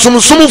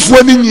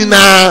abosomsomfoɔ ne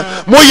nyinaa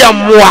mo yɛ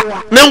mmoa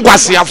ne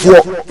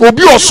nkwasiafoɔ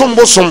obi ɔsom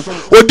bosom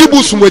odi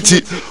bosom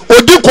echi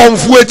odi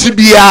kɔnfo echi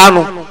biara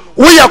no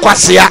woyɛ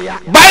kwasea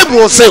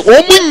Bible say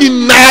omu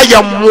nyinaa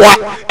yɛ mmoa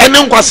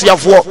ɛne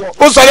nkwasiafoɔ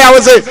o sɔre a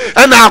wo say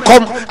ɛna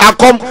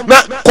akom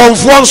na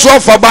kɔnfoɔ nso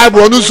fa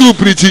Bible no so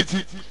preach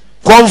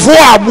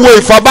kɔnfoɔ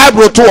aboe fa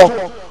Bible to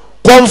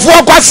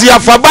kɔnfoɔ kwasea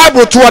fa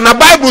Bible to na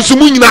Bible so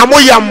mu nyinaa mo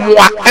yɛ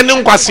mmoa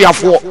ɛne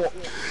nkwasiafoɔ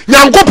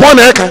Nyankopɔn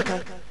na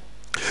ɛka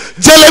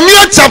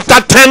Jeremiah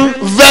chapter 10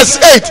 verse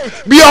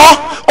 8 bio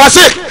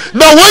ɔse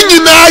na wɔn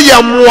nyinaa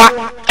yɛ mmoa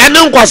ɛne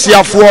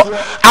nkwasiafoɔ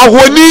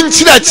ahoni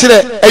nkyerɛkyerɛ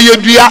ɛyɛ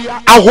dua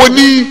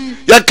ahoni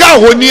yɛka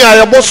ahoni a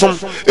yɛbosom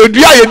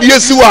edua yɛde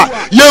esiwa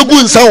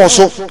yɛgu nsa wɔ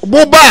so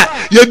boba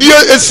yɛde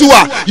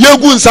esiwa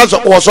yɛgu nsa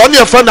wɔ so ne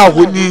yɛfa na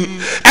ahoni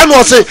ɛna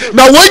ɔse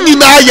na wɔn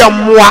nyinaa yɛ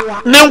mmoa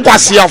ne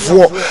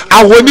nkwasiafoɔ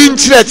ahoni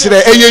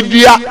nkyerɛkyerɛ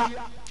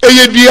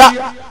ɛyɛ dua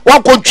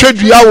wakɔtwa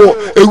dua wɔ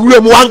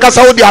ewura mu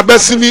wankasa wo de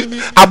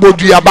abɛsini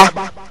aboduaba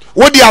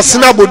wo de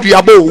asena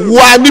aboduaba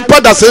wa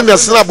nipa da se na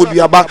asena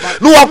aboduaba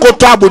no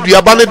wakɔtɔ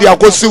aboduaba ne de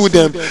akɔsi wo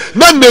dem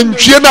na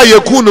nantwie na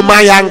yɛku no ma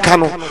yanka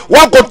no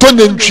wakɔtɔ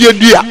nantwie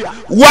dua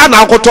wa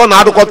na akɔtɔ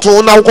na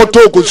adokɔtɔ na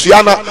wakɔtɔ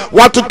okosua na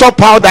watotɔ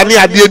powder ne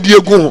ade adi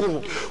egu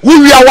ho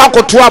wuwia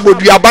wakɔtɔ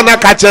aboduaba na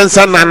ka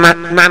kyɛnsa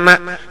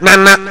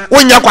nana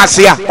wonya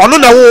kwasea ɔno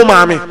na wo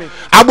maame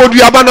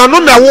aboduaba na no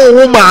na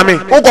wo maame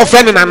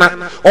wokɔfɛ ne nana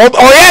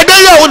ɔyɛ de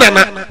yɛ wo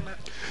nana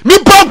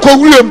nipa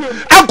kowurem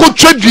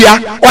akɔtwa dua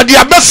ɔde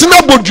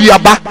abɛsena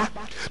boduaba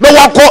na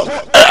wakɔ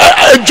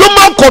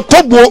adwuma kɔtɔ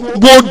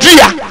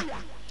bodua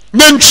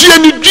na ntwie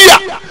ne dua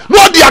na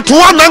ɔde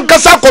atoa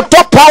nankasa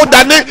kɔtɔ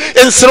powder ne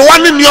nserewa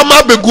ne nneɛma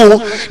abegu ho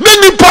na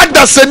nipa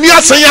dasani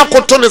asɛn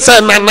akɔtɔ ne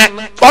sɛ nana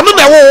ɔno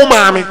na wo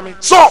maame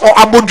so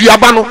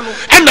aboduaba no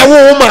ɛna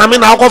wo maame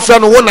na akɔfɛ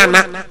no wo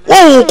nana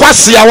wo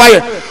kwasea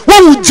wayɛ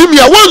wo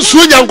jimia wo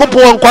nsuo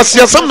Nyankopɔn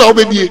kwasea sɛm na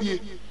obedie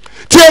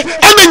tie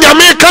ɛne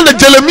nyame ka na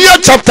Jeremiah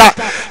chapter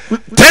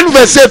 10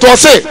 verse 8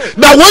 ɔse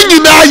na wɔn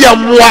nyinaa yɛ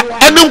mmoa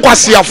ɛne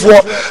nkwasiafoɔ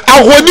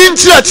ahoni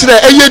nkyerɛkyerɛ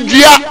ɛyɛ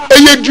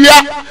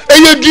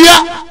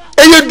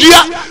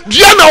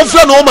dua na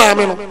wofrɛ no wo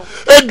maame no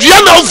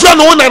dua na wofrɛ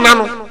no wo nana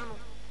no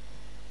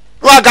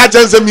waka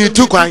kyɛn sɛ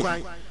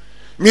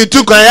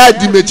mitu kwan ya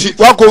di mechi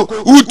wako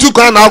utu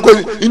kwan na wako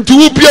nti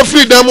wo pia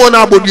free dam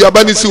na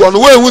aboduaba ne si wo no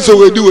wo ehu so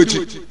we di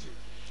wachi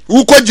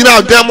uko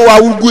jina dem wa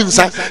ugu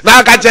nsa na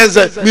aka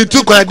chense me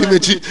tu kwa di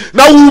mechi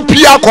na wu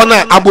pia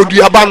kona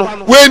aboduaba no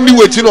we ni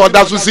wechi na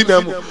oda so si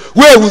na mu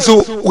we hu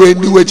so we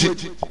ni wechi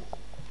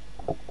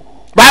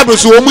Bible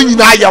so omu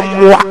nyina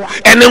ayammoa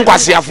ene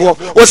nkwasiafo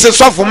o se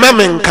sofo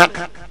memenka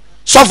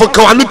sofo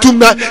kan anu tum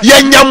na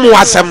yenya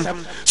moasem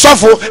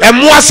sofo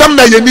emoasem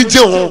na yeni je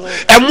ho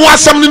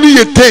emoasem ni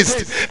ye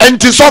taste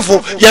enti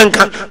sofo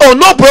yenka oh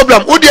no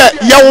problem o de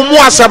ye wo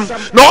moasem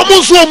na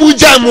omu so omu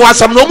ja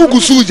moasem na omu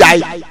gusu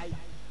jai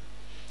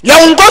ya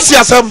ungosi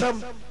asem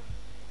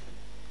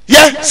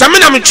ye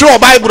samina me tro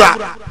Bible a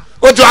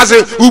o to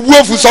ase ubu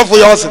ofu sofo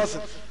Yawson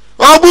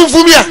obu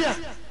fumia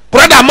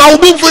brother ma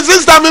ubu fu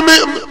sister me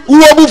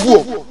ubu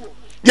fu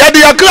ya de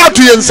yakra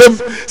to yensem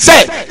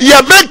say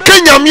ye be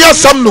kanyam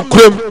yasam no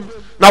krem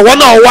na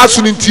wona o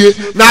waso ntie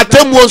na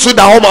atemu nso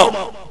da homa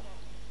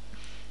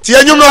ti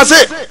enyum no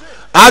ase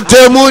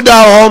atemu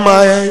da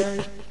homa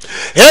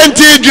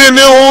enti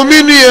dwene ho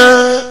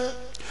minia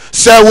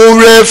se wo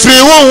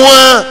refri wo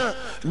ho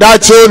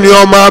that on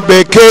your ma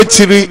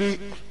beketiri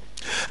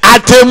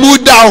atemu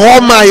da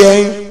homa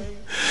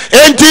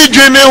enti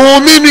dwene ho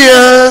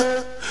minia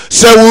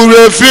se wo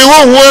refri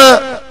wo ho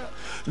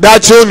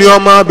that on your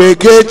ma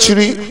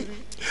beketiri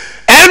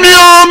eni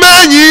o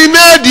manyi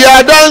na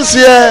dia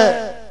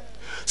dance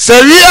se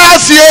wi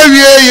asie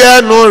wie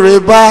ye no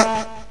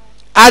reba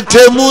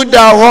atemu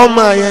da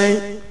homa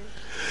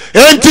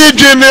enti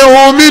dwene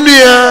ho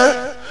minia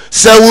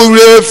se wo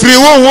refri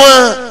wo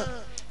ho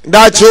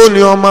that on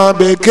your ma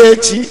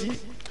bekechi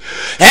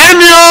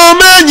eni o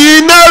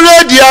manyi na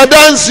radio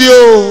dance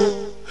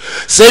o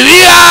se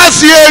wi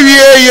asie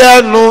wie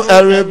ye no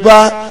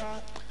reba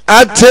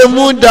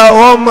atemu da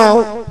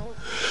homa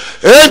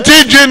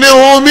enti dwene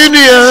ho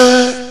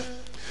minia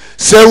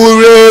se wo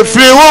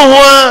refri wo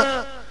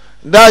ho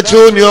that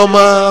on your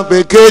ma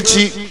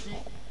bekechi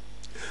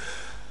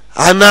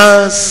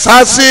ana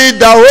sasi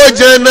da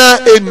hojena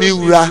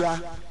eniwura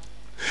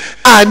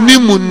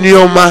animu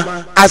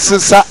nioma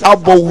asesa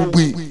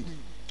abowubi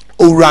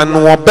owura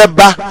no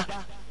obeba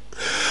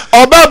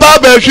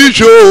be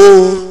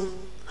hwihwo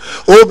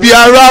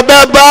obiara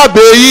beba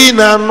beyi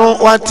na no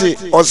wate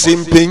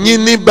osimpenyi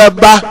ni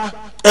beba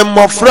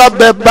emofra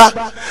beba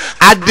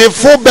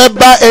adefo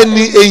beba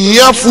eni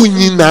ehiafu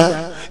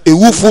nyina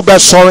ewufu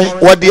besore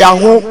wode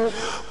aho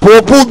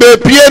popu be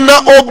pie na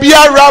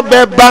obiara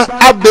beba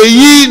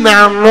abeyi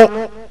na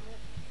no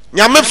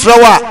nyame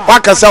frewa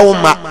wakasa wo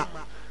ma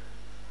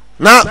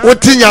na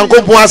woti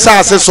nyankopon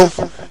asase so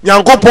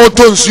nyankopon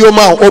to nsuo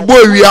ma obo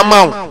awia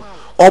ma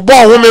obo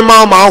home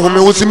ma home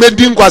wo si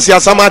medi nkwase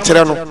asama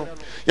kire no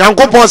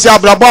nyankopon se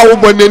abrabo a wo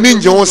bo nani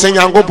nje wo se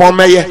nyankopon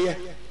meye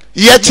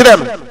ye kire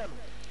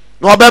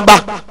no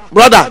obeba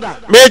brother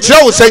me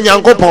kire wo se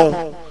nyankopon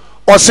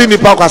o si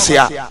nipa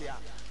kwasea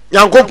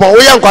nyankopon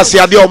wo ye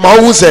nkwase ade o ma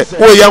wo se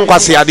wo ye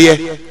nkwase ade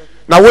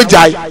na wo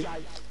jai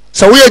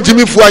se wo ye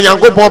jimifu a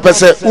nyankopon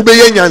pese wo be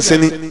ye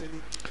nyanseni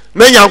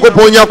na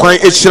nyankopon nya kwan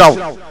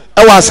ehirawo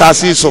ewa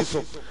asasi so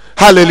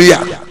hallelujah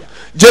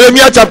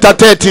Jeremiah chapter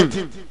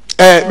 13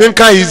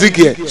 minka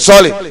Ezekiel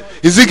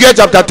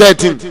chapter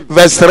 13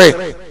 verse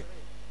 3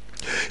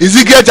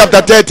 Ezekiel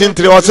chapter 13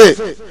 3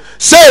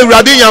 say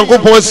urade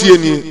nyankopon sie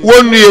ni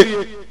wonue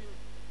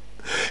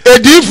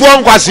edifo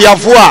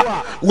nkwasiafo a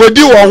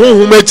wodi wo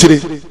honhom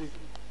akire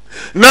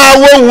na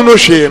wo hu no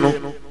hwe no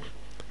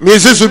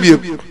mesisu bie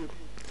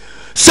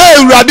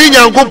say urade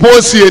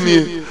nyankopon sie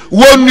ni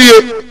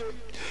wonue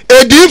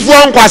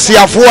edifo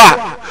nkwasiafo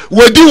a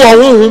wodi wo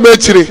honhom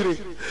akire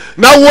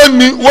na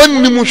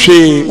wonni mu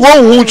hwe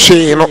wo hu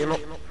hwe no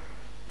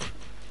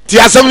ti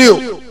asem ni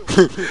o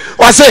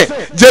wase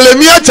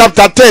Jeremiah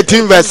chapter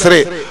 13 verse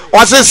 3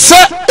 wase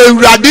se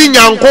ewurade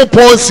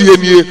nyankopon sie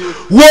nie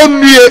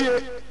wonnue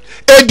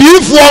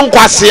edifo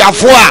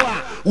nkwasiafo a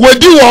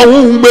wodi wo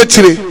honhom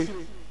akire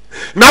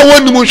na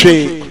wonni mu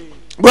hwe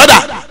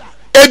brother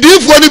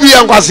edifo ni bi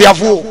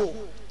nkwasiafo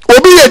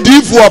obi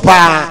edifo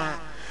pa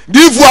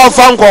difo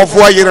afa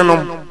nkofo yire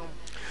no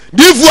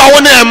difo a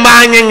wona ema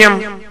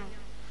anyanyam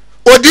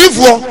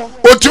odifo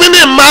otumi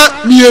ne ma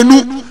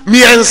mienu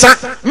miensa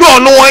no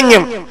ono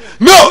wanyam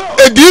no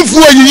edifo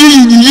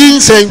yiyi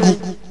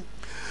nsengu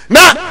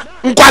na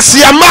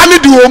nkwasiama ne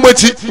di wo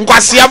mati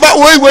nkwasiaba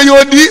we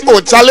odi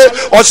o chale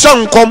o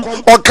sankom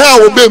oka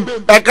obem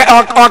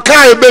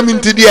oka ebem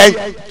ntidi ai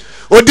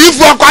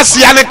odifo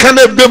akwasia ne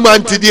kana ebem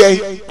ntidi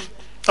ai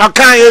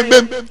oka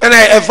ebem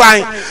na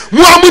efan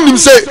mu amunim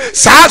se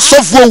saa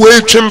sofo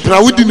we twempra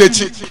wudi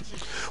nachi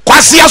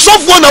kwasia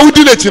sofo na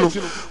wudi nachi no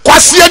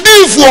kwasia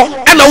difo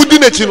na wudi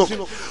nachi no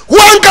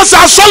wanka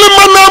sa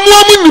solomon na mu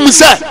amunim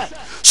se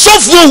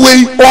sofo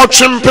we o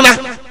twempra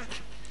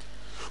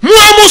mu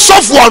amu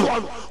sofo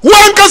no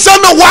wanka sa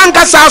na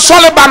wanka sa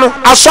asoleba no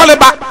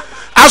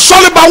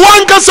asoleba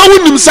wanka sa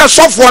wunim se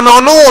sofo na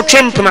ono o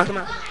twempra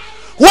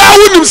wa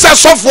wunim se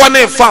sofo na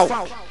efa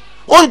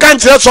wanka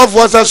ntire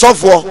sofo se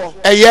sofo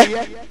eye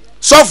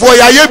sofo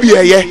ya ye bi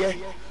eye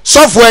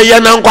sofo eye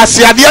na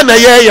nkwasiade na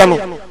ye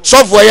no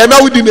sofo eye na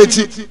wudi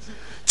nachi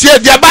tie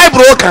dia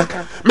bible ka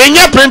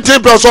menye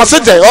printing press o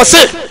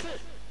se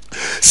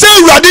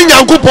say Radin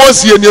Yankopon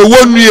sie ne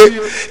wonue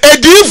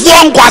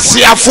edifo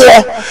nkwasiafo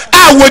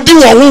a wodi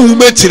wo hu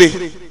metire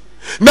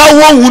na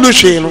won hu no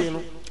hwe no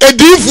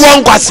edifo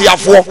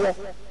nkwasiafo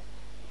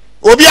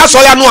obi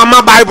asoya no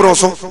ama Bible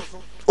so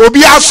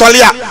obi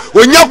asole a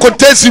onya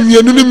kotesi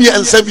mienu no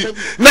miensa bi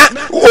na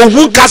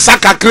ohun kasa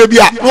kakra bi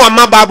a no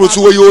ama Bible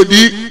so wo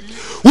yodi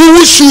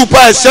wu shu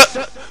pa se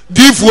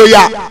difo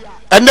ya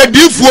ene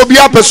difo bi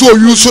apese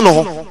oyusu no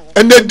ho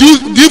ene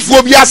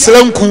difo bi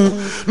asranku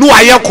no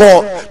waye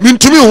ko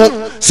mintumi ho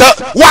se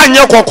wanye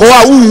kokko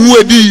a wuhu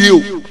edi yi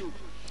o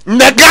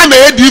nega na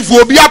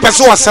edifo bi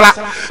apese osra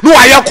no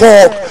waye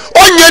ko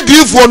onye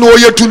difo no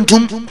oye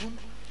tuntum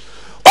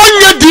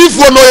onye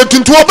difo no oye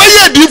tuntum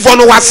obaye difo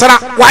no wasra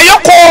waye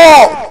ko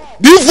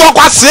difo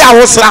kwase a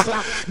wosra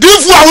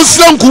difo a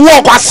wosra nku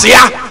wo kwase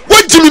a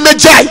wotimi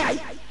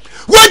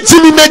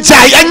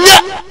mejai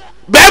enye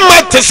be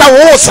ma tesa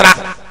wo wosra.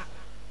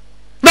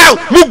 Now,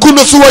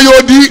 muguno so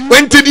yodi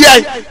enti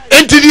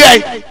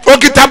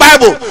okita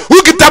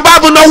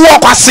Bible na wo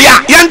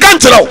kwasea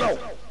yankantro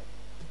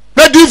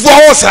na difo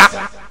wosra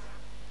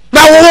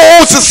na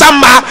wo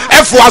sesama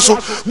efo aso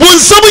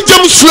bonsam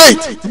jam straight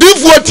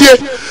difo tie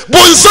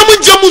bonsam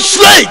jam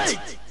straight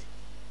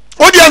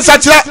audience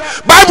atira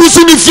Bible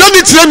so ni fie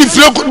ni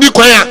ni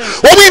kwan a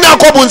obi na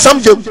akọ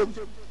bonsam jam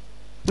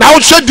na wo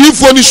hwe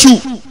difo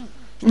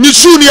ni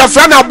shoe ni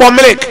afra na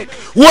bomrek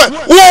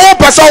wo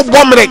pesa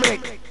bomrek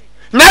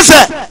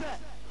nase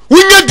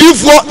wunya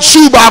difo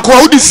shoe ba ko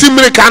odi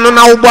simreka no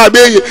na wo ba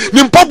beye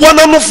ni mpabo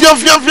na no fia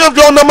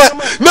na ma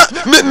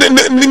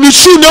ni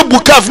shoe na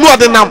bukaf no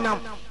ade nam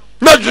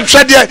na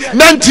hwede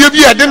na ntie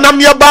bi ade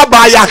nam ya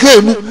baba ya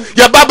hanu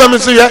ya baba me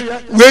so ye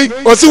we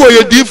o se wo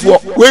ye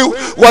difo we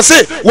wo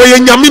se wo ye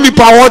nyame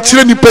nipa wo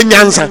kire nipa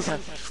nyansa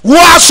wo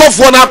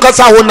asofo na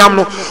akasa wo nam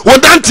no wo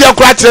nante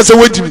akura kire se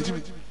wodimi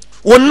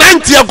wo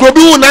nante akura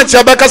bi wo nante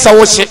abekasa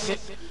wo hye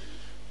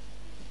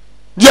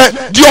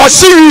di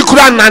osiri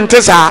kura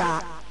nante sa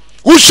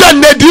wo hwe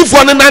na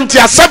difo no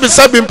nante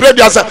asabe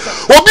mpreduasa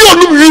obi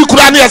onum yi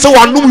kura na yase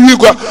wanum yi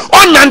kura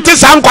on nante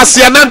sa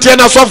nkwase nante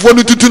na sofo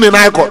no tutu ne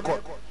na iko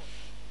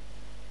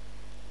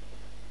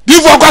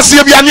difo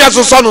kwase bia ne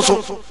asoso no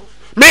so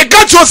me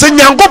ka cho se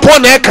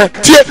Nyankopon na eka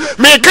tie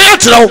me ka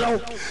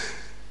atrewo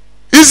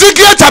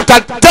Ezekiel chapter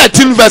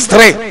 13 verse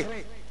 3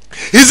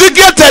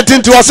 Ezekiel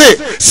 13 to say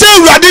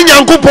Radin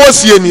Nyankopon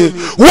sie ni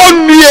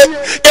wonnue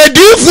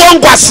edifo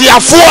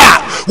nkwasiafo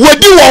a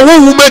wodi wo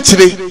hu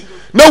metire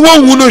na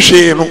wonhu no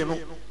hwe no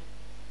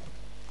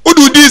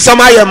ududi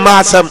samaye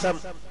masam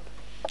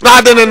na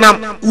ade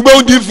nam ube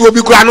udifo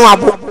bi kura no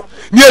abo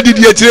ni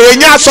edidi etire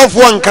yenya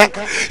asofo nka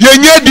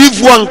yenya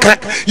edifo nka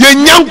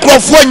yenya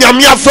nkrofo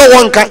nyame afre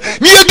wonka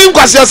ni edi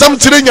nkwasiasam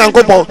tire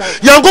Nyankopon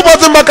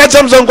te maka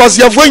chamso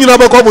nkwasiafo nyina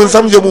be ko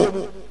bonsam jemu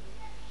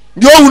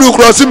di ohuru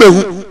cross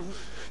mehu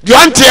di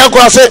ante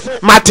akwase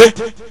mate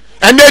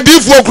ene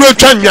edifo kuro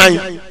twanwan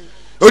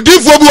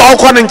odifo bi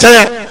okọ ne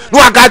nkyɛn no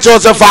aka che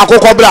ose fa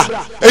akokɔ bra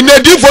ene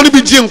edifo no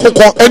bi ji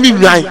nkokɔ ani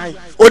nwan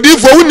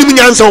odifo wunim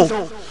nyansa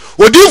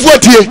odifo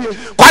tie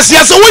kwase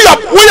ase wo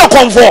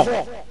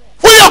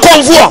yɛ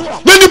konfo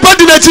na nipa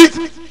di nachi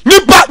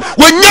nipa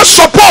wonya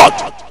support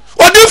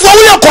odifo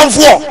wo yɛ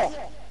konfo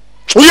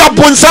wo yɛ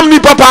bonsam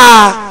nipa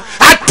pa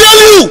I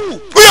tell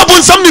you wo yɛ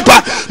bonsam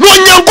nipa no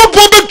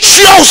Nyankopon be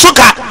tua wo so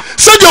ka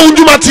se de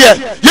unduma tie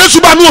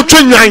Yesu ba no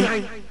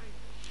twanwan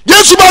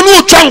Yesu ba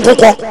no twa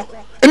nkokɔ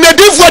ene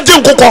difo de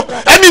nkokɔ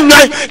ani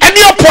nwan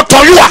ani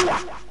opotoyoa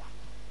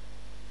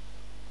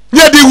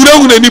nye di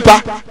wura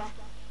nipa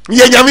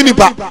ye nyame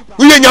nipa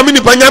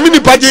nyame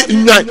nipa je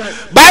nwan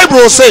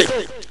Bible say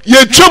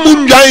ye twam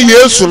nwan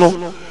Yesu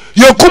no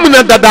ye kum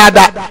na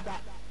dadada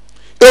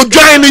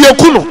odwan no ye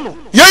kuno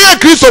ye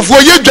Kristofo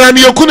ye dwan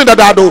no ye kuno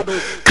dadado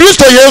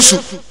Kristo Yesu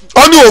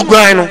oni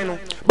ogwan no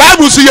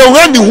Bible say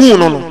Yohane hu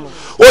no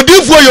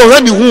odifo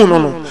Yohane hu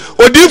no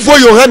odifo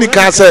Yohane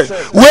ka say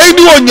we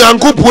ni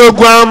Onyankopon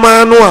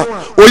aguama no a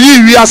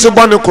oyi wi ase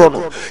bone kro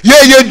no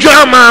ye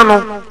dwama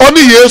no oni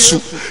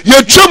Yesu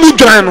ye twam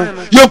dwan no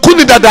ye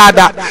kuni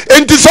dadada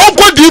enti so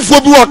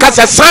kodifo bi wo ka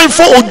say sign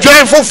for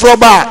odwan foforo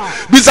ba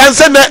bi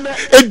sanse na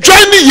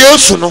edwan ni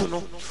Yesu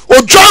no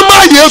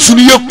odwama Yesu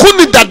ni ye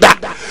kuni dada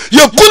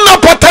ye kunna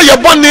pota ye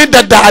bone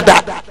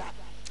dadada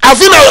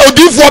afina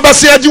odifo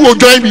obase agi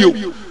odwan bi o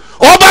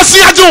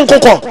obase agi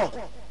nkokɔ.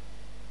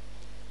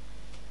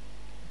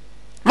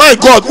 My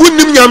God,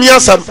 wunnim nyame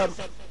asam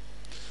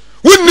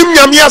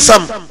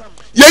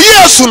ye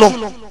Yesu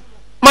no.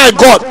 My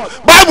God,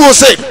 Bible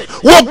say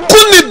wo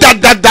kuni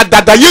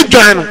dada ye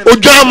dwan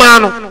odwama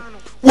no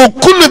wo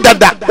kuni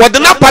dada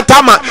wodena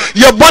patama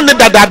ye bone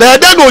dada da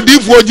na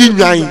odifo ogi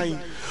nwan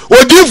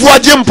odifo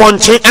ogi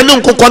mponche ene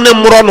nkokɔ ne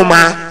mmoro no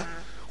ma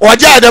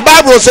oja the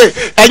Bible say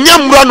enye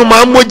mmoro no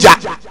ma moja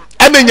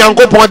ene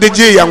Nyankopon de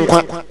je ye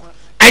nkwa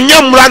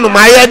enye mmoro no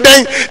ma ye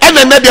den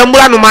ene ne de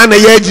mmoro no ma na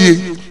ye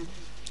agi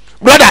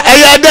brother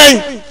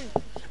den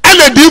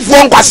ene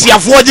difo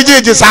nkwasiafo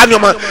jejeje sa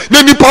nyoma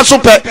na nipa so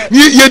pe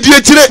ye di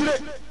etire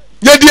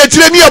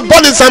ni e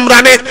bone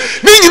samrane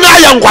ni nyina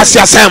ya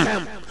nkwasiasam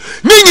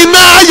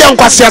Nina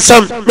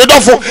yankwasiasem.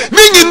 Medofo.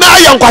 Nina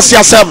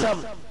yankwasiasem.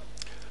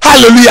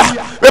 Hallelujah.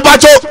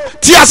 Mebacho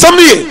ti asem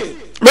ni.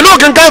 Me no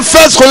kan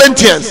 1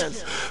 Corinthians.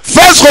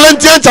 1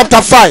 Corinthians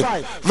chapter 5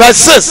 verse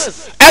 6.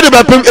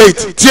 Edebepem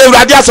 8. Ti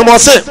Awurade asem o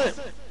se.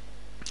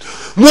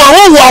 Mu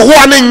ahoho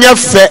ane nya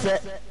fe.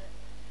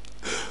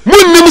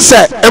 Munnim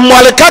se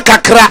emwaleka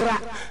kakra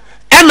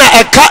ena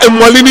eka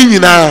emwali ni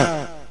nyina.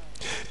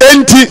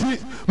 Enti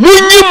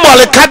munyi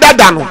mwaleka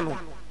dada no.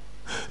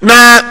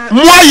 Na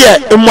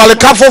moye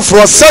emwaleka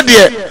foforo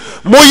sede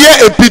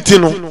moye epiti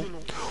no.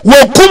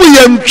 Wokum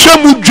ye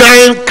ntwemu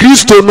dwan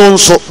Kristo no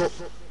nso.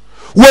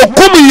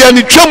 Wokum ye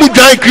ntwemu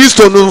dwan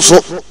Kristo no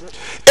nso.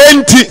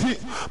 Enti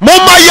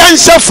momma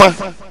yansefa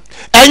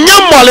enye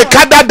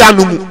mwaleka dada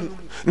no mu.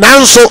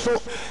 Nanso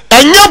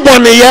enye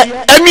boneye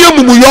ene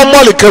emumu yo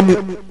mwaleka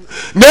mu.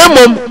 Na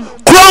emom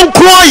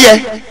kronkron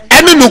ye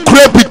ene no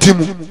kura piti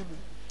mu.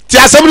 Ti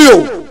asem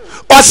yo.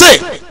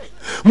 Ose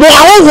mo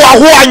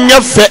ahoho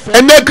anyefe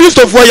ene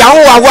Kristofo ya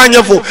ahoho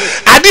anyefo.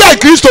 Ade a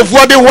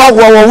Kristofo de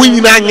hoho wo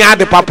nyina anya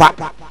ade papa.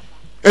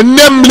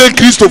 Enemle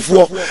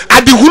Kristofo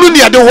ade hunu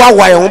ne ade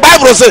hoho ye ho.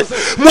 Bible say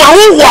mo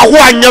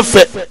ahoho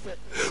anyefe.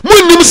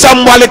 Munnim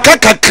samwale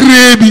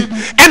kakakre bi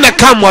ene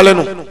ka mwale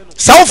no.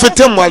 Sa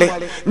ofete mwale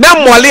na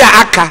mwale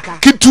aka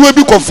kituwe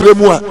bi kofre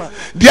mu a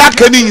di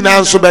aka ni nyina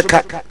nso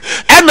beka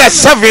ene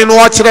 7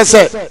 no kire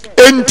se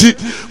enti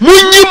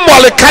munyi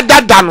mwale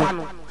kadada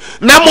no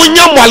na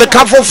munya mwale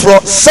ka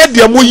foforo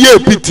sede mu ye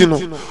epiti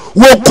no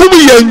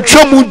wokum ye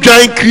ntwemu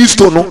dwan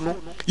Kristo no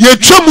ye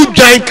twemu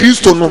dwan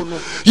Kristo no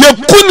ye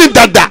kuni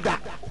dada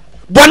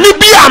boni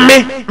bi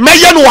ame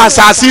meye no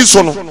asase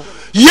so no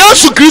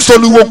Yesu Kristo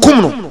no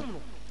wokum no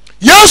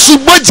Yesu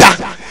moja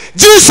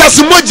Jesus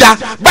moja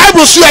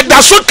Bible so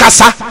edaso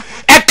kasa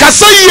e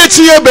kasa ye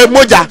tie be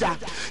moja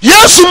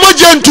Yesu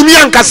moja ntumi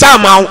ankasa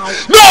amawo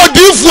na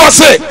odifuo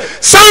se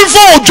sanfo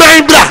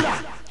odwan bra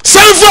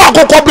sanfo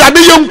akokọ bra ne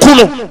yenku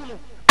no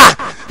ah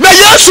na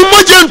Yesu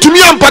moja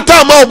ntumi ampata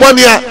amawo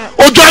bone a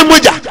odwan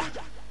moja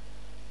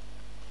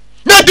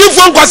na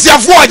odifuo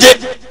nkwasiafo oje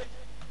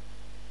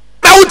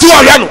na wuti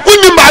ohwe no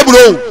unnim Bible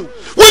o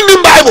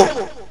unnim Bible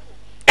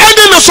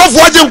ene no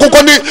sofo oje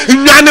nkokọ ne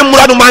nwane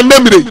mura no man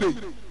namire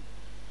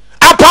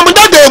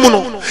apamda de mu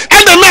no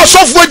ene na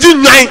sofo ji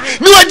nwan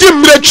ni waji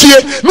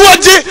mretwie ni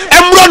waji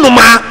emro no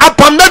ma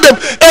apamda de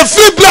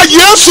efri bla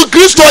Yesu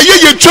Kristo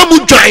ye twemu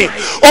dwan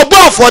obo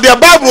afode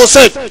Bible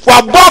say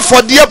wa bo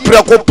afode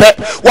prekope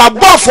wa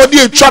bo afode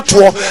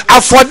etwato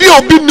afode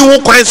obi ni ho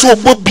kwan so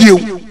obo biew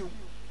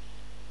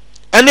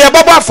ene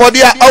baba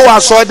afode a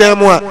awa so dem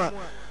mu a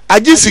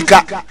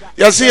agisika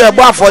yesi ye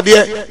bo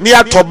afode ni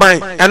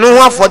atoban ene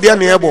ho afode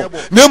na ebo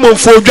na mo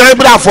fo dwan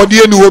bra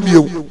afode ni ho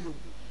biew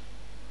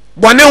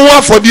bone ho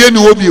afode ni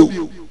wo bio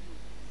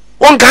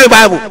won kan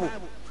Bible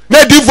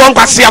na difo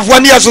nkwasiafo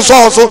ne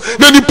yesoso so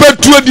na ni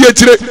petuo di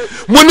akire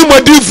moni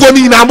modifo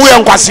ni na mo ye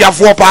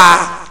nkwasiafo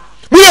pa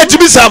mo ye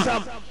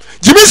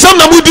jimisam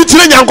na mo di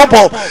tire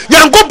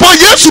nyankopon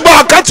Yesu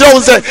ba ka tire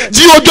won se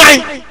ji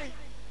odwan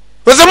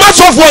we se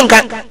masofo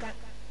nkan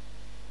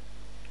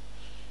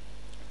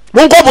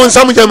mon ko bon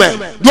sam jeme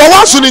do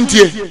wasu ni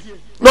ntie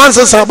no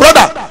answer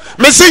brother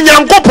mesi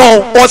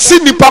nyankopon osi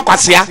nipa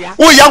kwasea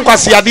wo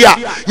yankwasea de a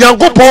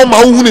nyankopon ma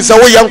wo hunu se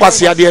wo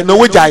yankwasea de na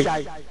wo jai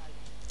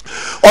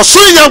oso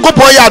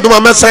nyankopon ya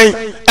adoma mesan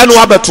ene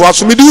wa beto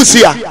aso midi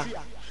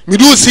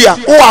usia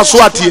wo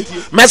aso atie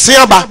mesen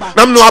aba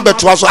na me no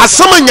abeto aso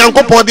asema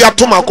nyankopon de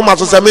atoma akoma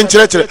so se me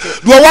nkyerɛkyerɛ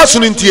do waso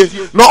no ntie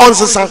no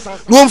onsesa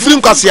no mfiri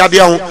nkwasea de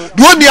ho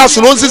do ni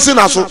aso no nsisi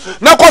na so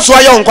na kwaso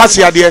aye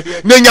nkwasea de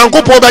na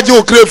nyankopon baje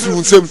okra firi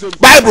unsem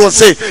Bible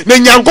say na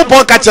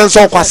nyankopon ka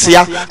kyenso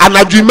kwasea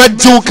anadwi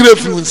maje okra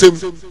firi unsem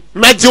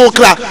maje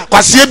okra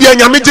kwasea bia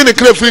nyame je ne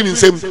kra firi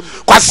nsem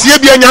kwasea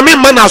bia nyame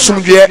ma na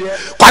asomdwe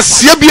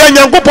kwasea bia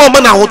nyankopon ma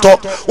na hoto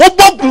wo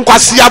bɔ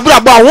nkwasea bra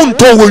ba ho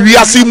nto wo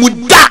wiase mu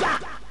da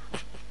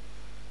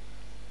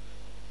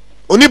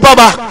onipa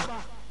ba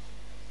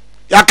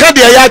yaka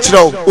de ya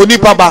kyerɛw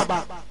onipa ba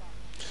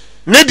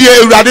ne de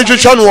Awurade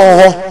twetwa no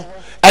wɔ hɔ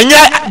enye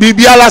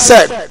bibiala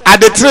sɛ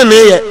adetre ne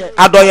ye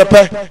adoye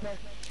pɛ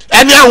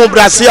ene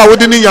ahobrase a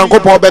wodi ni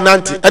nyankopon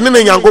benanti ene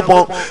ne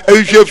nyankopon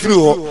ehwe firi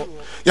hɔ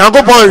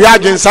nyankopon hwe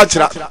adwensa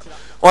kyera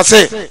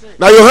ɔse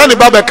na Yohane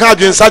ba be ka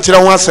adwensa kyera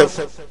ho asɛm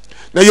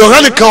na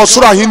Yohane ka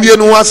osoro ahindie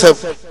no ho asɛm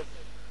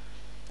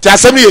ti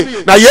asɛm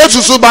ye na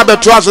Yesu so ba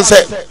beto aso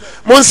sɛ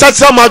mon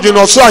sakyera ma adwen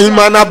osoro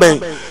ahima na ben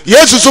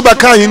Yesu so be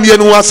ka ahindie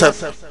no ho asɛm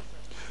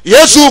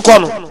Yesu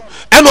kɔ no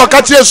ene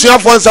okati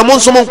esuafo nsa mon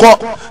so monko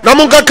na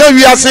monka ka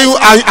wiase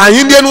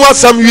ahindie no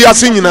asɛm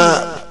wiase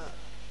nyina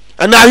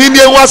ene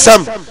ahindie no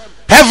asɛm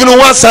heaven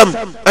no asɛm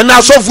ene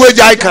asofo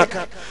agya ika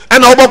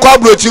ene obokɔ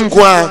abrochi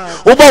nko a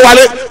obo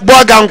wale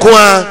boga nko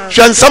a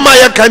hwɛ nsɛm a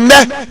yɛka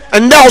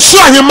nnɛ ɔso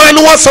ahima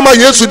no asɛm a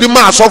Yesu di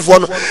ma asofo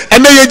no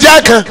ene yɛgya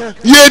ika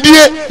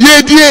yedie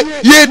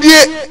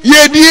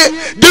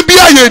de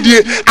bia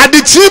yedie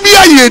adekyi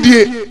bia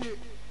yedie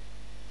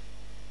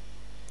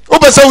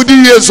obasa udi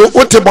Yesu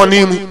wote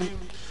bɔnemu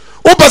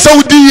wopɛ sɛ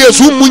wodi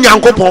Yesu mu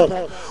nyankopɔn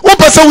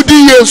wopɛ sɛ wodi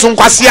Yesu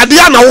nkwasiade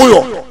ana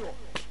woyɔ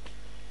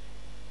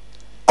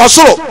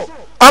osoro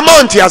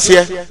amount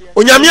ase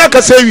onyame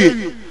akasa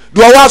wie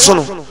do waso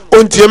no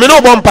ontie me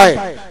no bompai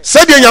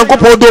se de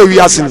Nyankopon do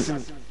wiase ni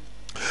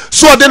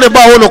so de ne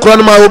ba wo no kro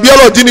no ma obi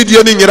ala odini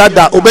die ni nyira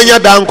da obenya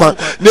da nkwa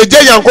na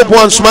je Nyankopon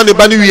ansoma ne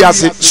ba ni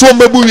wiase so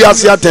mebu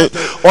wiase aten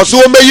oso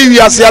o meyi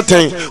wiase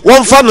aten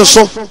won fa no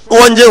so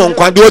wonje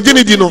nkwa de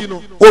odini di no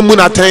o mu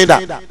na ten da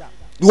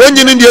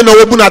wonyini die no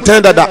wobu na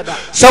ten da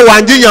se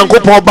wanje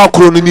Nyankopon ba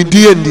kro no ni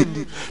die ndi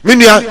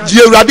menua ji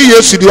Awurade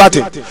Yesu di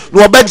wate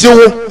no obeje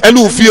wo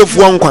ene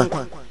ofiefu nkwa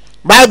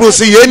Bible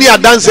say ye ni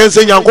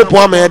adanse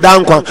Nyankopon ma da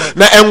nkwa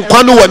na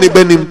enkwa no woni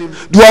banim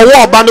do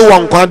wo oba no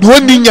wonkwa do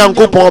oni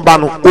Nyankopon ba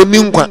no oni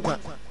nkwa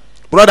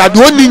brother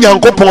do oni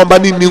Nyankopon ba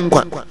ni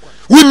nkwa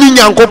woni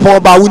Nyankopon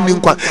ba woni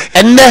nkwa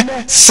enne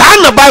saa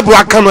na Bible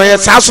aka no ye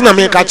saa so na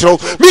me ka kire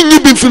me nyi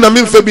bi fi na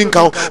me mfa bi nka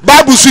ho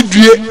Bible si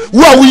due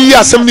wo a wuyi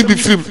asem ni bi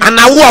film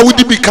ana wo a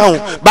wudi bi ka ho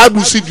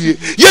Bible si due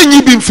ye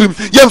nyi bi film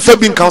ye mfa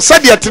bi nka ho sa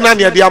de tena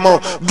ne de ama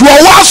do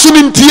wo aso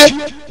ni ntie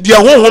de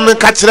honhom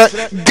ka kire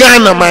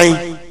Ghana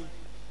man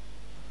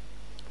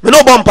me no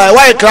bompai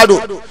why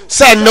krado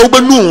say na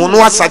obenu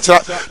no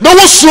asakira na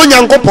wo suo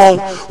Nyankopon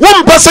wo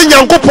mpese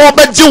Nyankopon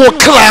beje wo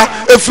kra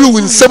efiri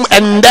winsem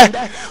ende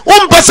wo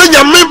mpese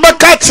nyame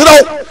beka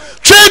kire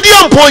twedi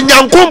ampo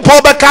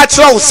Nyankopon beka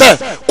kire wo se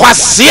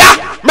kwasea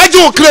meje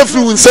wo kra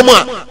efiri winsem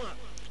a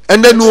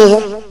ende nu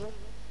ho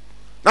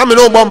na me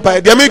no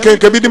bompai de me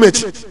kenke bi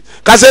dimechi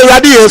ka se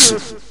Awurade Yesu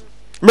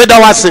me da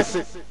wase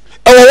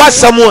e wo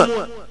wasam a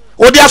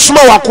wo de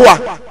asoma wakoa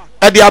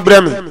e de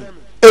abrame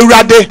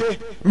Awurade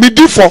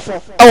midifo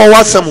ewo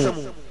wasam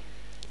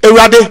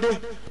Awurade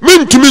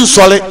mintumi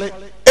nsole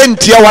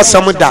entia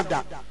wasam da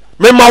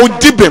me ma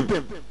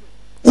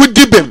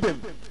wudibem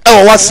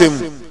ewo wasam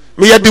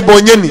me yedi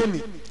bonyani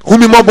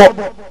humi mobo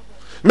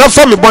na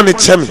fa me bone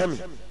cheme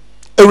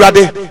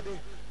Awurade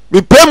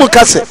me pemu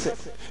kase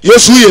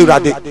Yesu ye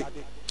Awurade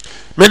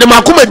me de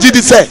makoma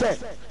gidi se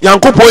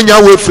Yankopon nya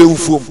wo efe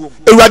ufuom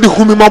Awurade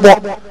humi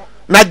mobo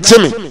na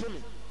jeme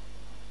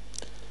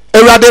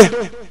Awurade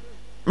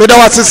me da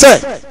wase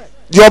se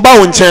di oba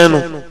wo nchen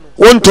no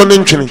wonto ne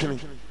ntwene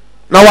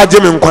na waje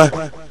me nkwa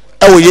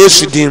e wo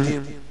Yesu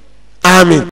din amen.